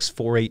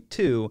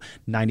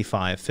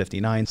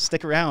 866-482-9559.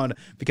 Stick around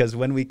because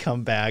when we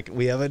come back,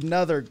 we have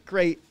another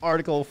great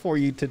article for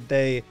you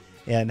today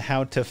and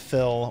how to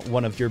fill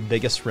one of your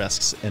biggest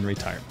risks in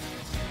retirement.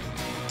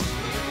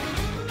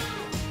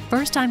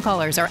 First-time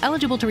callers are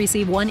eligible to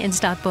receive one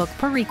in-stock book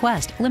per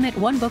request. Limit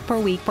one book per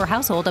week per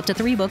household, up to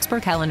 3 books per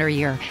calendar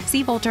year.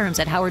 See full terms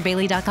at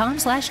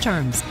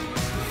howardbailey.com/terms.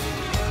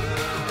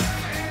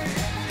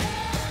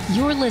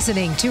 You're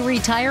listening to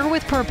Retire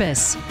with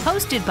Purpose,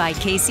 hosted by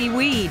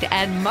Weade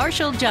and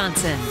Marshal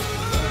Johnson.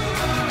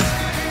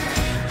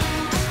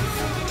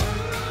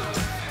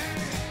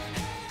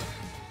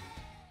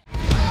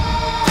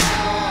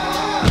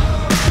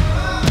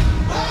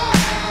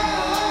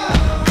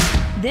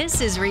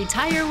 This is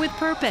Retire with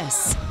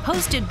Purpose,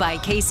 hosted by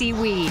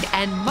Weade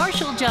and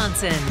Marshal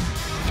Johnson.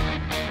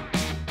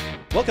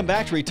 Welcome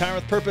back to Retire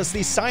with Purpose,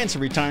 the science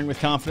of retiring with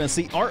confidence,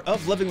 the art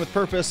of living with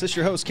purpose. This is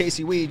your host,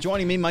 Weade.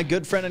 Joining me, my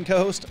good friend and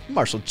co-host,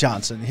 Marshal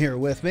Johnson, here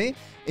with me.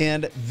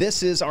 And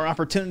this is our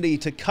opportunity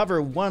to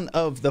cover one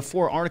of the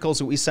 4 articles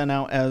that we sent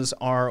out as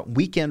our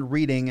weekend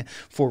reading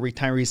for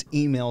retirees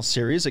email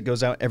series. It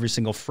goes out every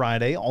single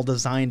Friday, all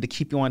designed to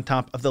keep you on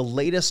top of the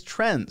latest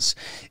trends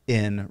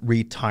in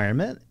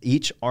retirement.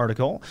 Each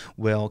article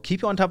will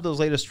keep you on top of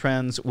those latest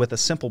trends with a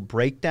simple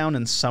breakdown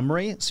and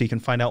summary so you can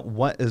find out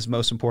what is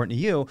most important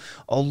to you,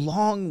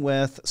 along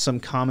with some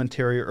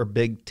commentary or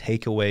big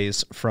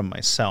takeaways from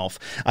myself.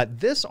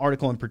 This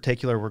article in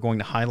particular we're going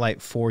to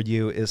highlight for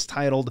you is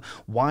titled,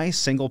 Why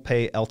Single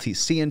Pay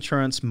LTC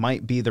Insurance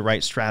Might Be the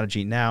Right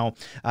Strategy Now.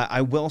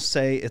 I will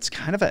say it's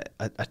kind of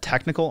a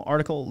technical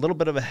article, a little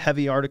bit of a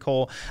heavy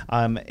article.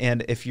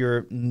 And if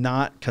you're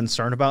not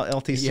concerned about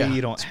LTC,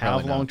 you don't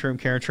have long-term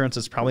care insurance,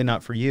 it's probably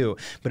not for you.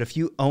 But if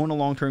you own a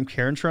long-term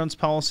care insurance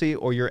policy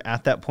or you're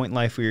at that point in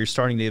life where you're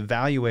starting to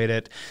evaluate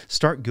it,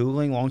 start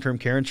Googling long-term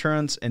care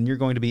insurance and you're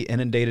going to be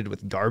inundated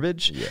with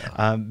garbage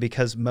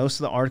because most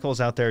of the articles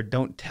out there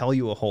don't tell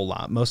you a whole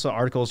lot. Most of the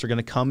articles are going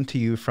to come to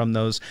you from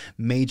those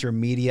major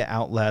media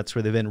outlets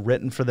where they've been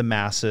written for the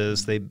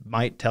masses. They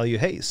might tell you,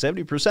 hey,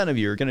 70% of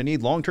you are going to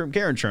need long-term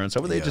care insurance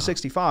over the age of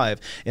 65,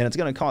 and it's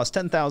going to cost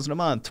 $10,000 a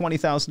month,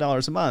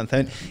 $20,000 a month.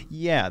 And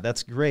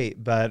that's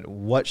great, but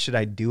what should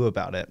I do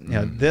about it?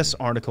 This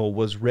article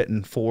was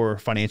written for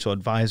financial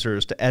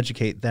advisors to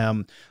educate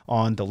them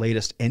on the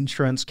latest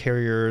insurance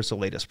carriers, the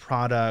latest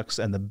products,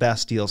 and the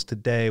best deals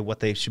today, what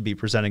they should be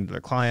presenting to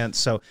their clients.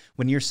 So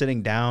when you're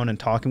sitting down and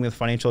talking with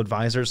financial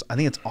advisors, I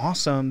think it's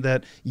awesome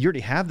that you already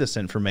have this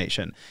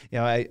information.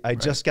 I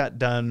just got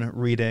done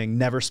reading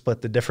Never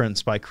Split the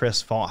Difference by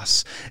Chris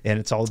Voss, and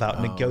it's all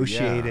about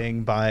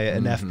negotiating by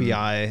an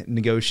FBI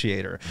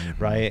negotiator,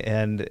 right?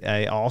 And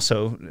I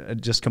also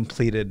just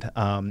completed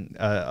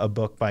a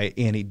book by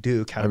Annie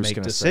Duke, How to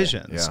Make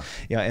Decisions.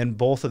 And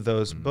both of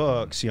those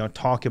books,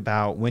 talk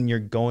about when you're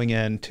going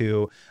in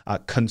to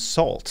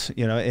consult,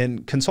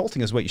 and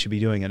consulting is what you should be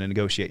doing in a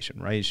negotiation,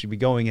 right? You should be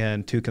going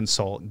in to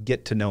consult,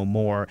 get to know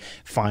more,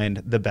 find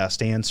the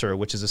best answer,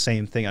 which is the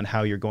same thing on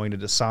how you're going to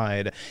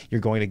decide.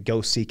 You're going to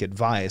go seek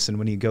advice. And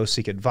when you go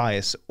seek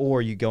advice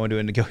or you go into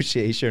a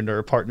negotiation or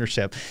a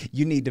partnership,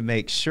 you need to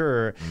make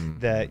sure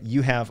that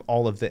you have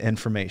all of the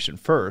information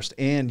first.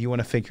 And you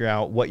want to figure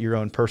out what your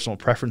own personal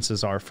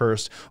preferences are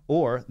first,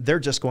 or they're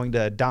just going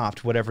to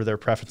adopt whatever their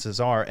preferences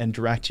are and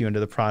direct you into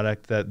the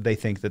product that they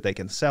think that they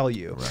can sell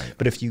you. Right.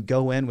 But if you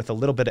go in with a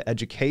little bit of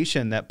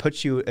education, that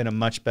puts you in a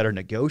much better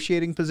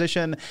negotiating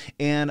position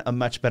and a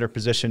much better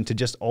position to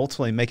just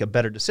ultimately make a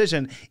better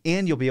decision.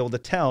 And you'll be able to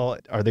tell,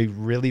 are they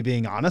really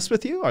being honest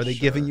with you? Are they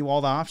giving you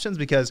all the options?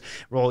 Because,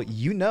 well,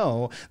 you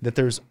know that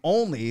there's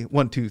only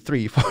 1, 2,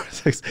 3, 4,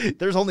 6.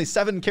 There's only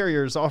 7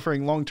 carriers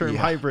offering long-term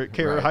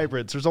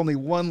hybrids. There's only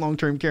 1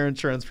 long-term care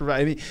insurance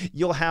provider. I mean,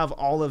 you'll have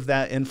all of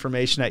that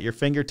information at your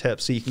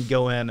fingertips so you can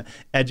go in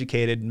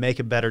educated, make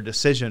a better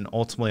decision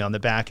ultimately on the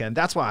back end.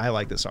 That's why I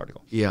like this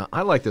article. Yeah,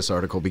 I like this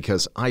article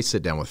because I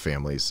sit down with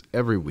families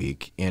every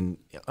week, and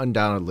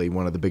undoubtedly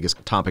one of the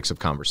biggest topics of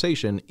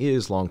conversation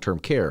is long-term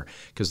care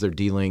because they're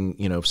dealing,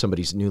 if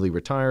somebody's newly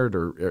retired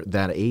or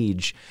that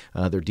age,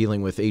 they're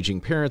dealing with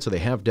aging parents, or they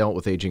have dealt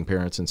with aging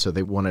parents, and so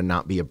they want to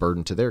not be a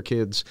burden to their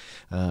kids.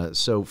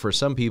 So for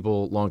some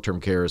people,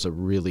 long-term care is a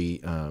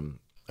really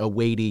a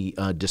weighty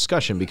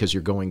discussion because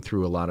you're going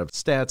through a lot of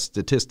stats,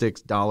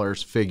 statistics,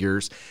 dollars,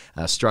 figures,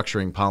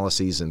 structuring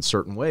policies in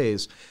certain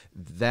ways.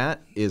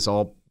 That is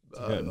all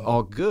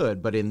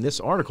good, but in this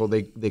article,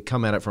 they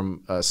come at it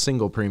from a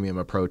single premium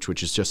approach,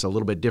 which is just a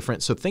little bit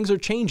different. So things are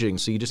changing,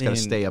 so you just got to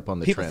stay up on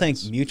the trends. People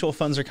think mutual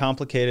funds are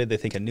complicated. They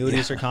think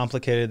annuities are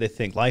complicated. They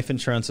think life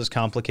insurance is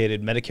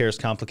complicated. Medicare is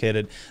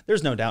complicated.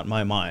 There's no doubt in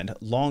my mind,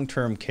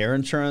 long-term care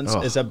insurance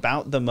is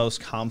about the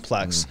most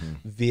complex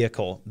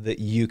vehicle that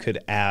you could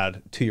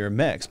add to your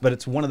mix, but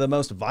it's one of the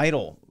most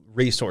vital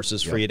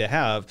resources for you to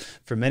have.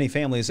 For many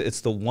families,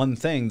 it's the one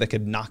thing that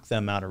could knock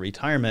them out of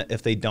retirement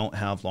if they don't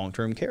have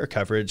long-term care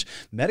coverage.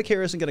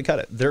 Medicare isn't going to cut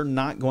it. They're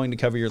not going to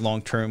cover your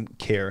long-term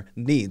care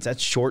needs.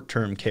 That's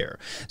short-term care.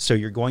 So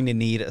you're going to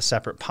need a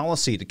separate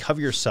policy to cover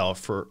yourself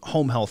for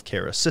home health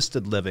care,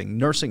 assisted living,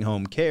 nursing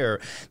home care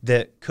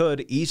that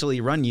could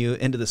easily run you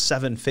into the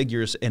 7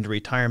 figures into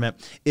retirement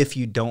if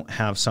you don't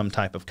have some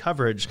type of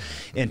coverage.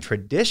 And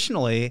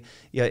traditionally,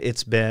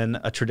 it's been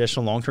a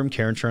traditional long-term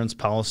care insurance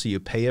policy.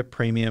 You pay a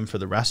premium for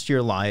the rest of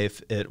your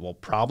life. It will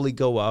probably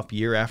go up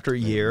year after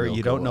year.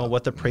 You don't know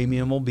what the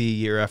premium will be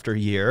year after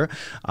year.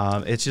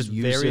 It's just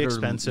very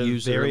expensive,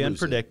 very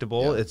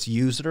unpredictable. It's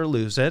use it or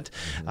lose it.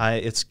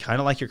 It's kind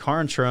of like your car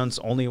insurance,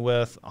 only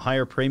with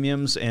higher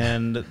premiums,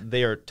 and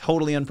they are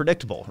totally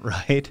unpredictable,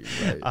 right?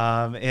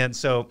 And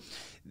so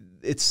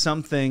it's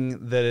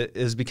something that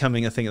is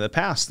becoming a thing of the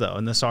past, though.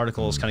 And this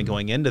article is kind of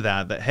going into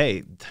that,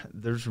 hey,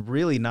 there's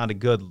really not a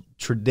good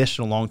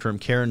traditional long-term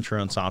care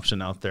insurance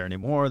option out there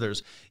anymore.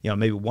 There's,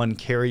 maybe one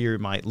carrier you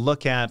might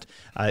look at.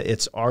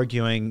 It's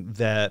arguing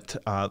that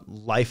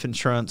life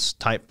insurance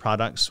type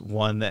products,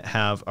 one that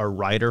have a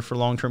rider for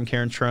long-term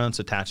care insurance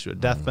attached to a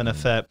death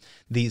benefit,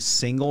 these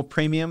single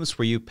premiums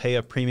where you pay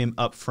a premium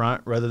up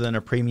front rather than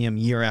a premium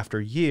year after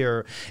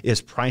year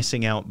is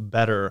pricing out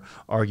better,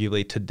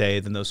 arguably, today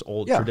than those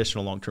old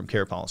traditional long-term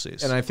care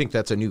policies. And I think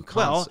that's a new concept.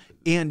 Well,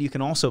 and you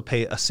can also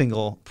pay a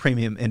single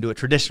premium into a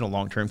traditional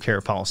long-term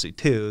care policy,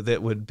 too,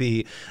 that would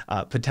be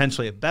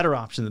potentially a better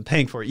option than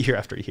paying for it year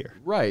after year.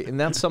 Right, and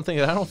that's something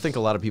that I don't think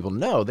a lot of people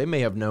know. They may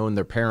have known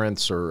their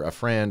parents or a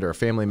friend or a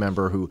family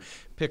member who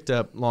picked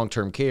up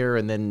long-term care,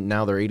 and then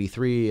now they're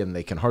 83 and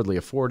they can hardly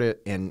afford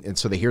it, and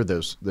so they hear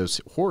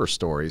those horror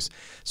stories.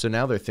 So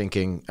now they're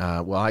thinking,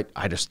 I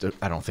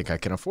don't think I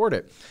can afford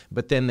it.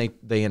 But then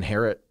they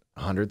inherit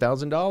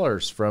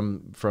 $100,000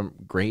 from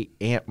great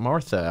Aunt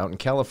Martha out in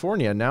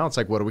California. Now it's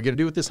like, what are we going to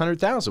do with this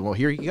 $100,000? Well,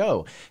 here you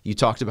go. You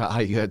talked about how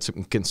you had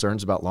some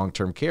concerns about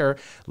long-term care.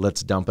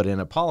 Let's dump it in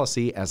a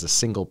policy as a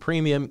single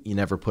premium. You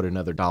never put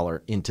another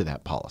dollar into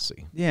that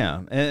policy.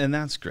 Yeah, and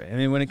that's great. I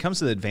mean, when it comes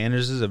to the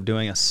advantages of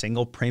doing a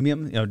single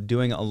premium,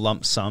 doing a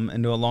lump sum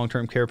into a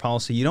long-term care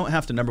policy, you don't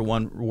have to, number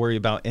one, worry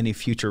about any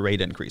future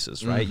rate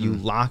increases, right? You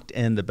locked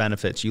in the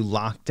benefits. You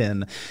locked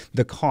in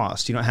the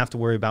cost. You don't have to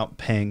worry about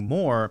paying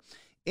more.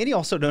 And you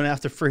also don't have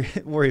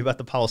to worry about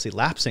the policy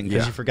lapsing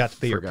because you forgot to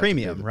pay your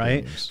premium,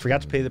 right?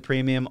 Forgot to pay the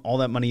premium. All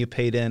that money you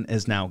paid in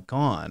is now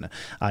gone.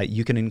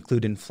 You can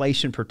include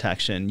inflation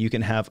protection. You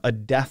can have a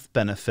death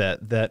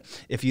benefit that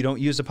if you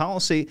don't use a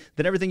policy,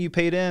 then everything you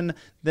paid in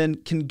then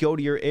can go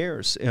to your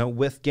heirs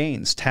with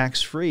gains,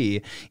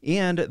 tax-free.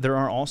 And there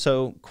are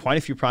also quite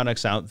a few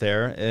products out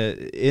there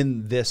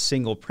in this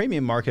single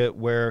premium market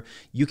where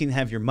you can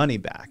have your money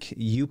back.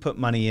 You put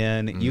money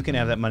in, you can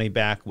have that money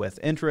back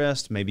with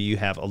interest. Maybe you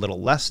have a little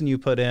less than you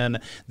put in.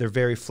 They're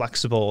very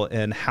flexible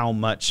in how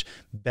much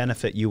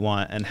benefit you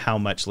want and how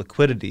much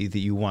liquidity that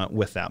you want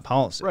with that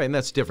policy. Right, and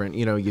that's different.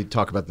 You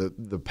talk about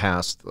the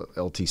past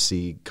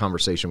LTC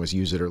conversation was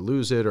use it or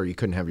lose it, or you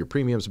couldn't have your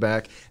premiums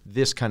back.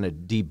 This kind of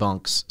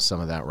debunks some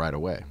of that right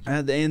away.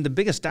 And the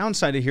biggest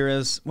downside here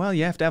is, well,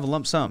 you have to have a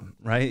lump sum,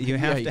 right? You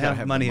have to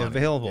have money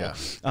available.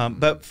 Yeah.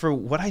 But for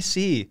what I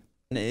see,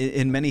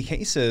 in many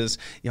cases,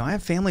 I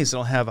have families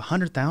that'll have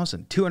 $100,000,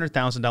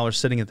 $200,000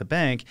 sitting at the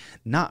bank,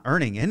 not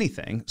earning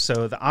anything.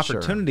 So the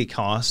opportunity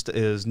cost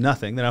is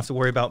nothing. They don't have to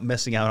worry about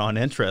missing out on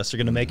interest. They're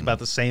going to make about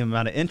the same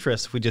amount of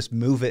interest if we just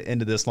move it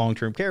into this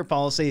long-term care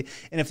policy.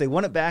 And if they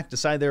want it back,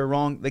 decide they were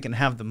wrong, they can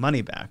have the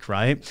money back,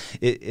 right?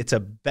 It's a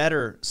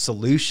better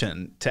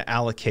solution to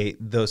allocate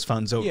those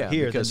funds over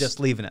here than just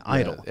leaving it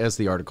idle. As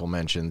the article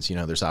mentions,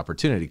 there's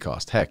opportunity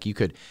cost. Heck, you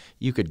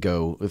could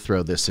go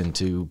throw this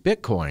into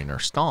Bitcoin or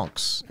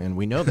stonks. And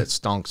we know that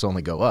stonks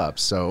only go up.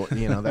 So,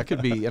 that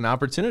could be an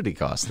opportunity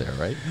cost there,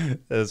 right?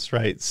 That's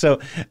right. So,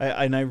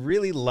 I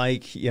really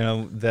like,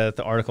 that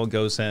the article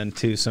goes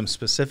into some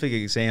specific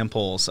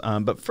examples.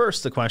 But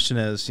first, the question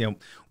is,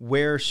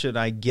 where should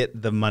I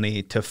get the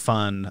money to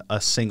fund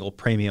a single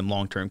premium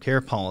long-term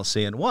care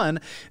policy? And one,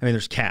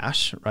 there's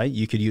cash, right?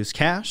 You could use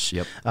cash.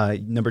 Yep.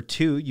 Number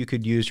two, you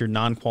could use your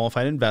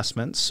non-qualified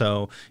investments.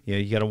 So,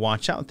 you got to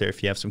watch out there.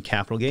 If you have some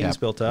capital gains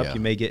built up,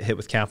 you may get hit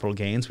with capital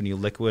gains when you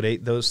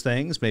liquidate those things.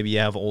 Maybe you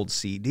have old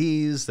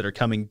CDs that are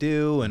coming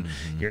due, and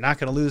you're not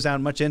going to lose out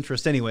much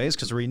interest anyways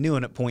because we're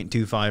renewing at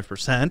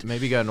 0.25%.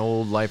 Maybe you got an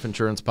old life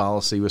insurance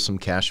policy with some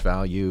cash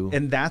value.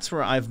 And that's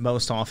where I've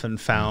most often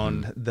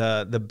found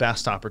the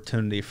best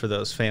opportunity for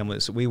those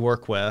families that we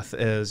work with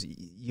is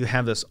you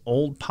have this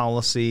old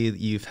policy that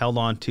you've held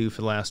on to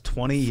for the last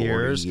 20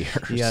 years. You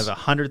have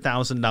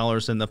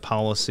 $100,000 in the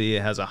policy.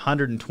 It has a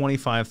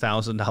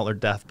 $125,000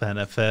 death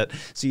benefit.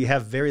 So you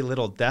have very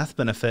little death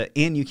benefit,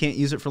 and you can't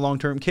use it for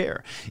long-term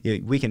care.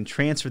 We can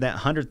transfer that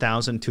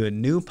 $100,000 to a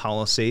new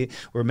policy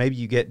where maybe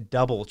you get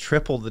double,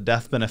 triple the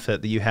death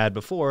benefit that you had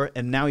before,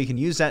 and now you can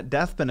use that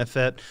death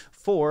benefit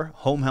for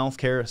home health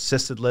care,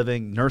 assisted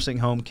living, nursing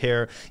home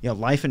care.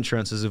 Life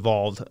insurance has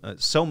evolved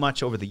so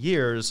much over the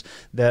years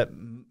that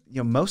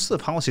most of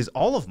the policies,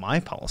 all of my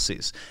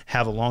policies,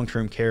 have a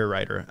long-term care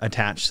rider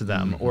attached to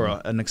them,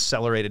 or an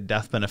accelerated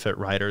death benefit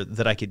rider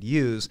that I could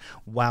use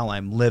while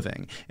I'm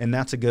living. And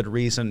that's a good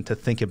reason to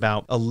think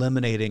about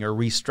eliminating or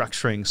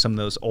restructuring some of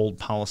those old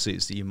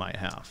policies that you might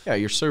have. Yeah,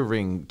 you're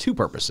serving two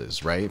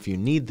purposes, right? If you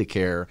need the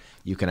care,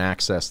 you can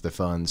access the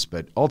funds,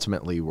 but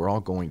ultimately we're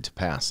all going to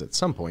pass at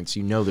some points.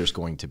 There's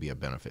going to be a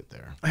benefit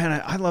there. And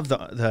I love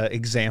the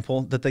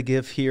example that they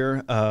give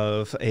here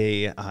of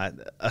a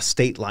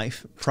state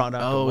life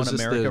product. Oh, One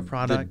America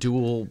product. The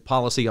dual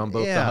policy on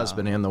both the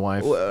husband and the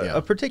wife?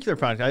 A particular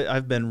product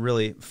I've been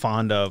really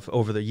fond of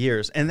over the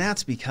years, and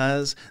that's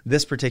because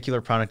this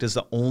particular product is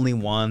the only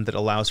one that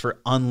allows for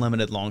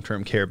unlimited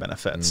long-term care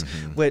benefits,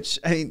 which,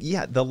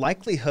 the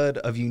likelihood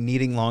of you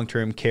needing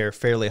long-term care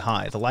fairly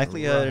high. The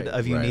likelihood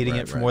of you needing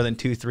it for more than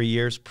 2-3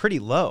 years, pretty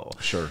low.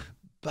 Sure.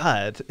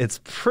 But it's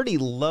pretty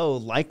low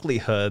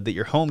likelihood that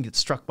your home gets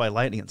struck by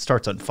lightning and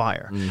starts on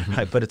fire.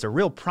 Right? But it's a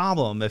real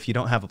problem if you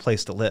don't have a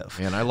place to live.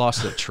 And I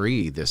lost a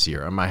tree this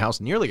year. My house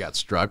nearly got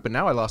struck, but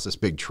now I lost this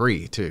big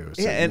tree too.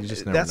 So and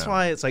that's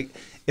why it's like,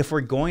 if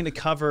we're going to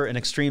cover an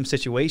extreme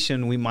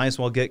situation, we might as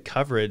well get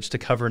coverage to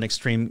cover an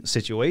extreme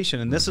situation.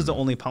 And this is the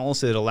only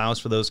policy that allows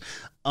for those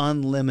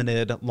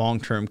unlimited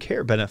long-term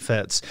care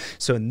benefits.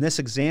 So in this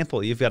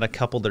example, you've got a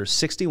couple that are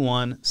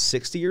 61,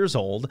 60 years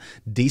old,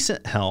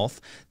 decent health.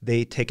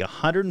 They take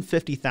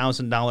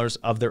 $150,000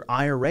 of their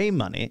IRA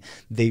money.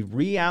 They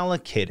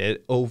reallocate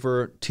it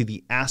over to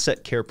the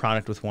asset care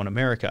product with One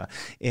America.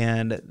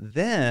 And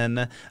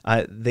then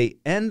they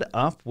end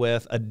up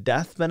with a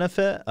death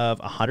benefit of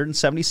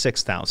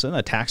 $176,000,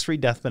 a tax-free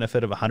death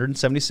benefit of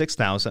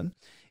 $176,000.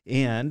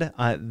 And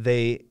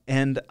they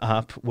end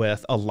up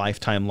with a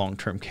lifetime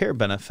long-term care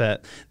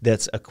benefit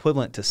that's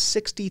equivalent to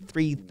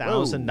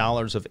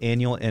 $63,000 of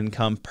annual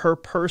income per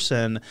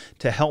person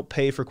to help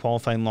pay for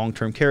qualifying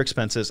long-term care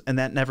expenses, and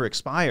that never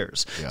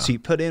expires. Yeah. So you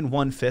put in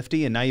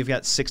 $150,000, and now you've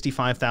got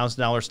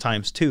 $65,000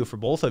 times 2 for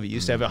both of you. You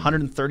used to have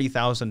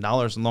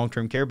 $130,000 in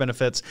long-term care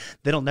benefits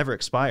that'll never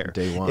expire.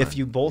 Day one. If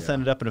you both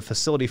ended up in a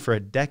facility for a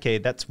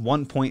decade, that's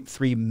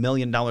 $1.3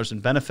 million in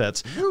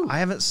benefits. Woo. I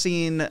haven't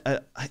seen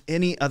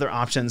any other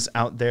options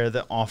out there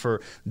that offer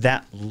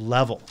that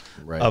level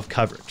of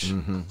coverage.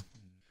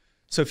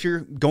 So if you're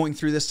going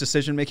through this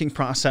decision-making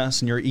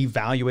process and you're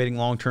evaluating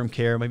long-term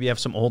care, maybe you have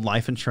some old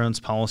life insurance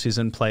policies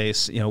in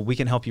place, we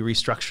can help you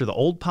restructure the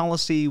old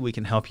policy. We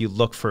can help you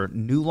look for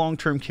new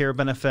long-term care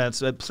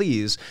benefits. But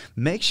please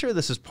make sure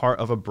this is part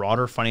of a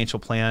broader financial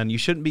plan. You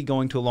shouldn't be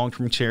going to a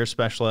long-term care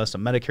specialist, a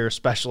Medicare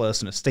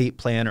specialist, an estate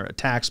planner, a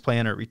tax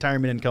planner, a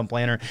retirement income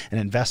planner, an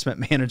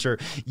investment manager.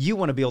 You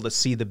want to be able to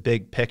see the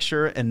big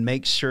picture and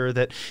make sure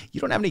that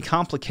you don't have any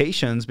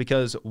complications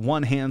because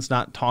one hand's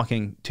not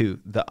talking to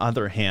the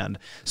other hand.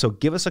 So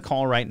give us a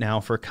call right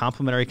now for a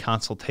complimentary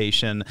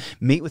consultation.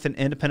 Meet with an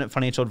independent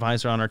financial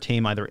advisor on our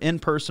team, either in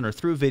person or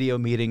through video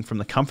meeting from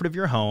the comfort of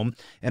your home,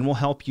 and we'll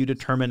help you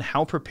determine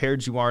how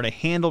prepared you are to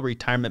handle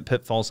retirement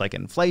pitfalls like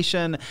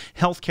inflation,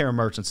 healthcare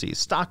emergencies,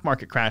 stock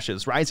market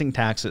crashes, rising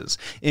taxes.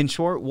 In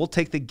short, we'll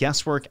take the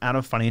guesswork out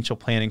of financial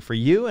planning for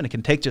you, and it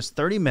can take just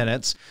 30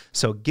 minutes.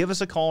 So give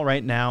us a call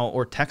right now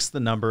or text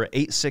the number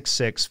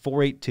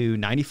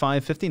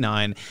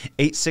 866-482-9559,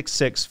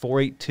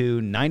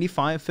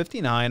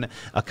 866-482-9559.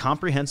 A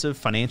comprehensive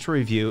financial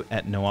review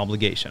at no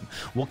obligation.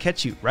 We'll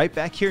catch you right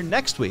back here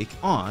next week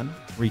on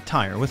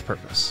Retire with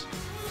Purpose.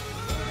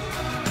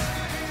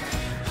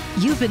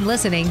 You've been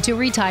listening to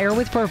Retire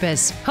with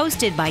Purpose,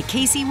 hosted by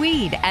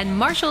Weade and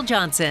Marshal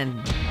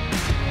Johnson.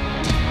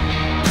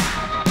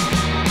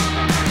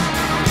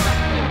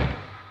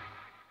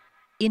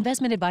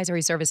 Investment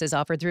advisory services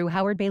offered through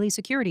Howard Bailey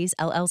Securities,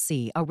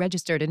 LLC, a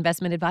registered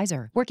investment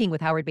advisor. Working with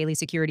Howard Bailey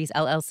Securities,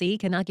 LLC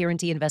cannot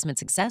guarantee investment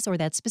success or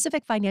that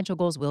specific financial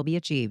goals will be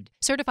achieved.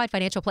 Certified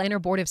Financial Planner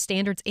Board of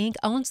Standards, Inc.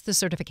 owns the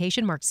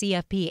certification mark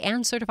CFP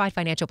and Certified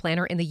Financial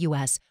Planner in the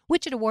U.S.,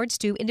 which it awards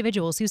to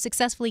individuals who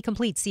successfully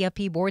complete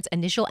CFP Board's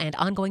initial and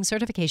ongoing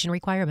certification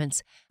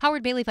requirements.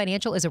 Howard Bailey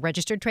Financial is a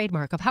registered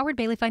trademark of Howard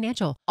Bailey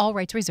Financial. All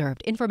rights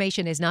reserved.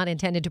 Information is not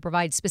intended to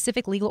provide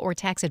specific legal or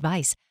tax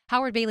advice.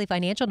 Howard Bailey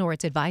Financial nor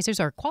its advisors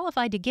are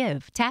qualified to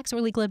give tax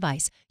or legal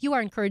advice. You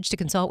are encouraged to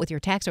consult with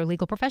your tax or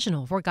legal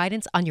professional for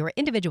guidance on your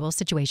individual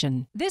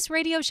situation. This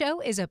radio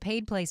show is a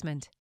paid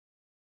placement.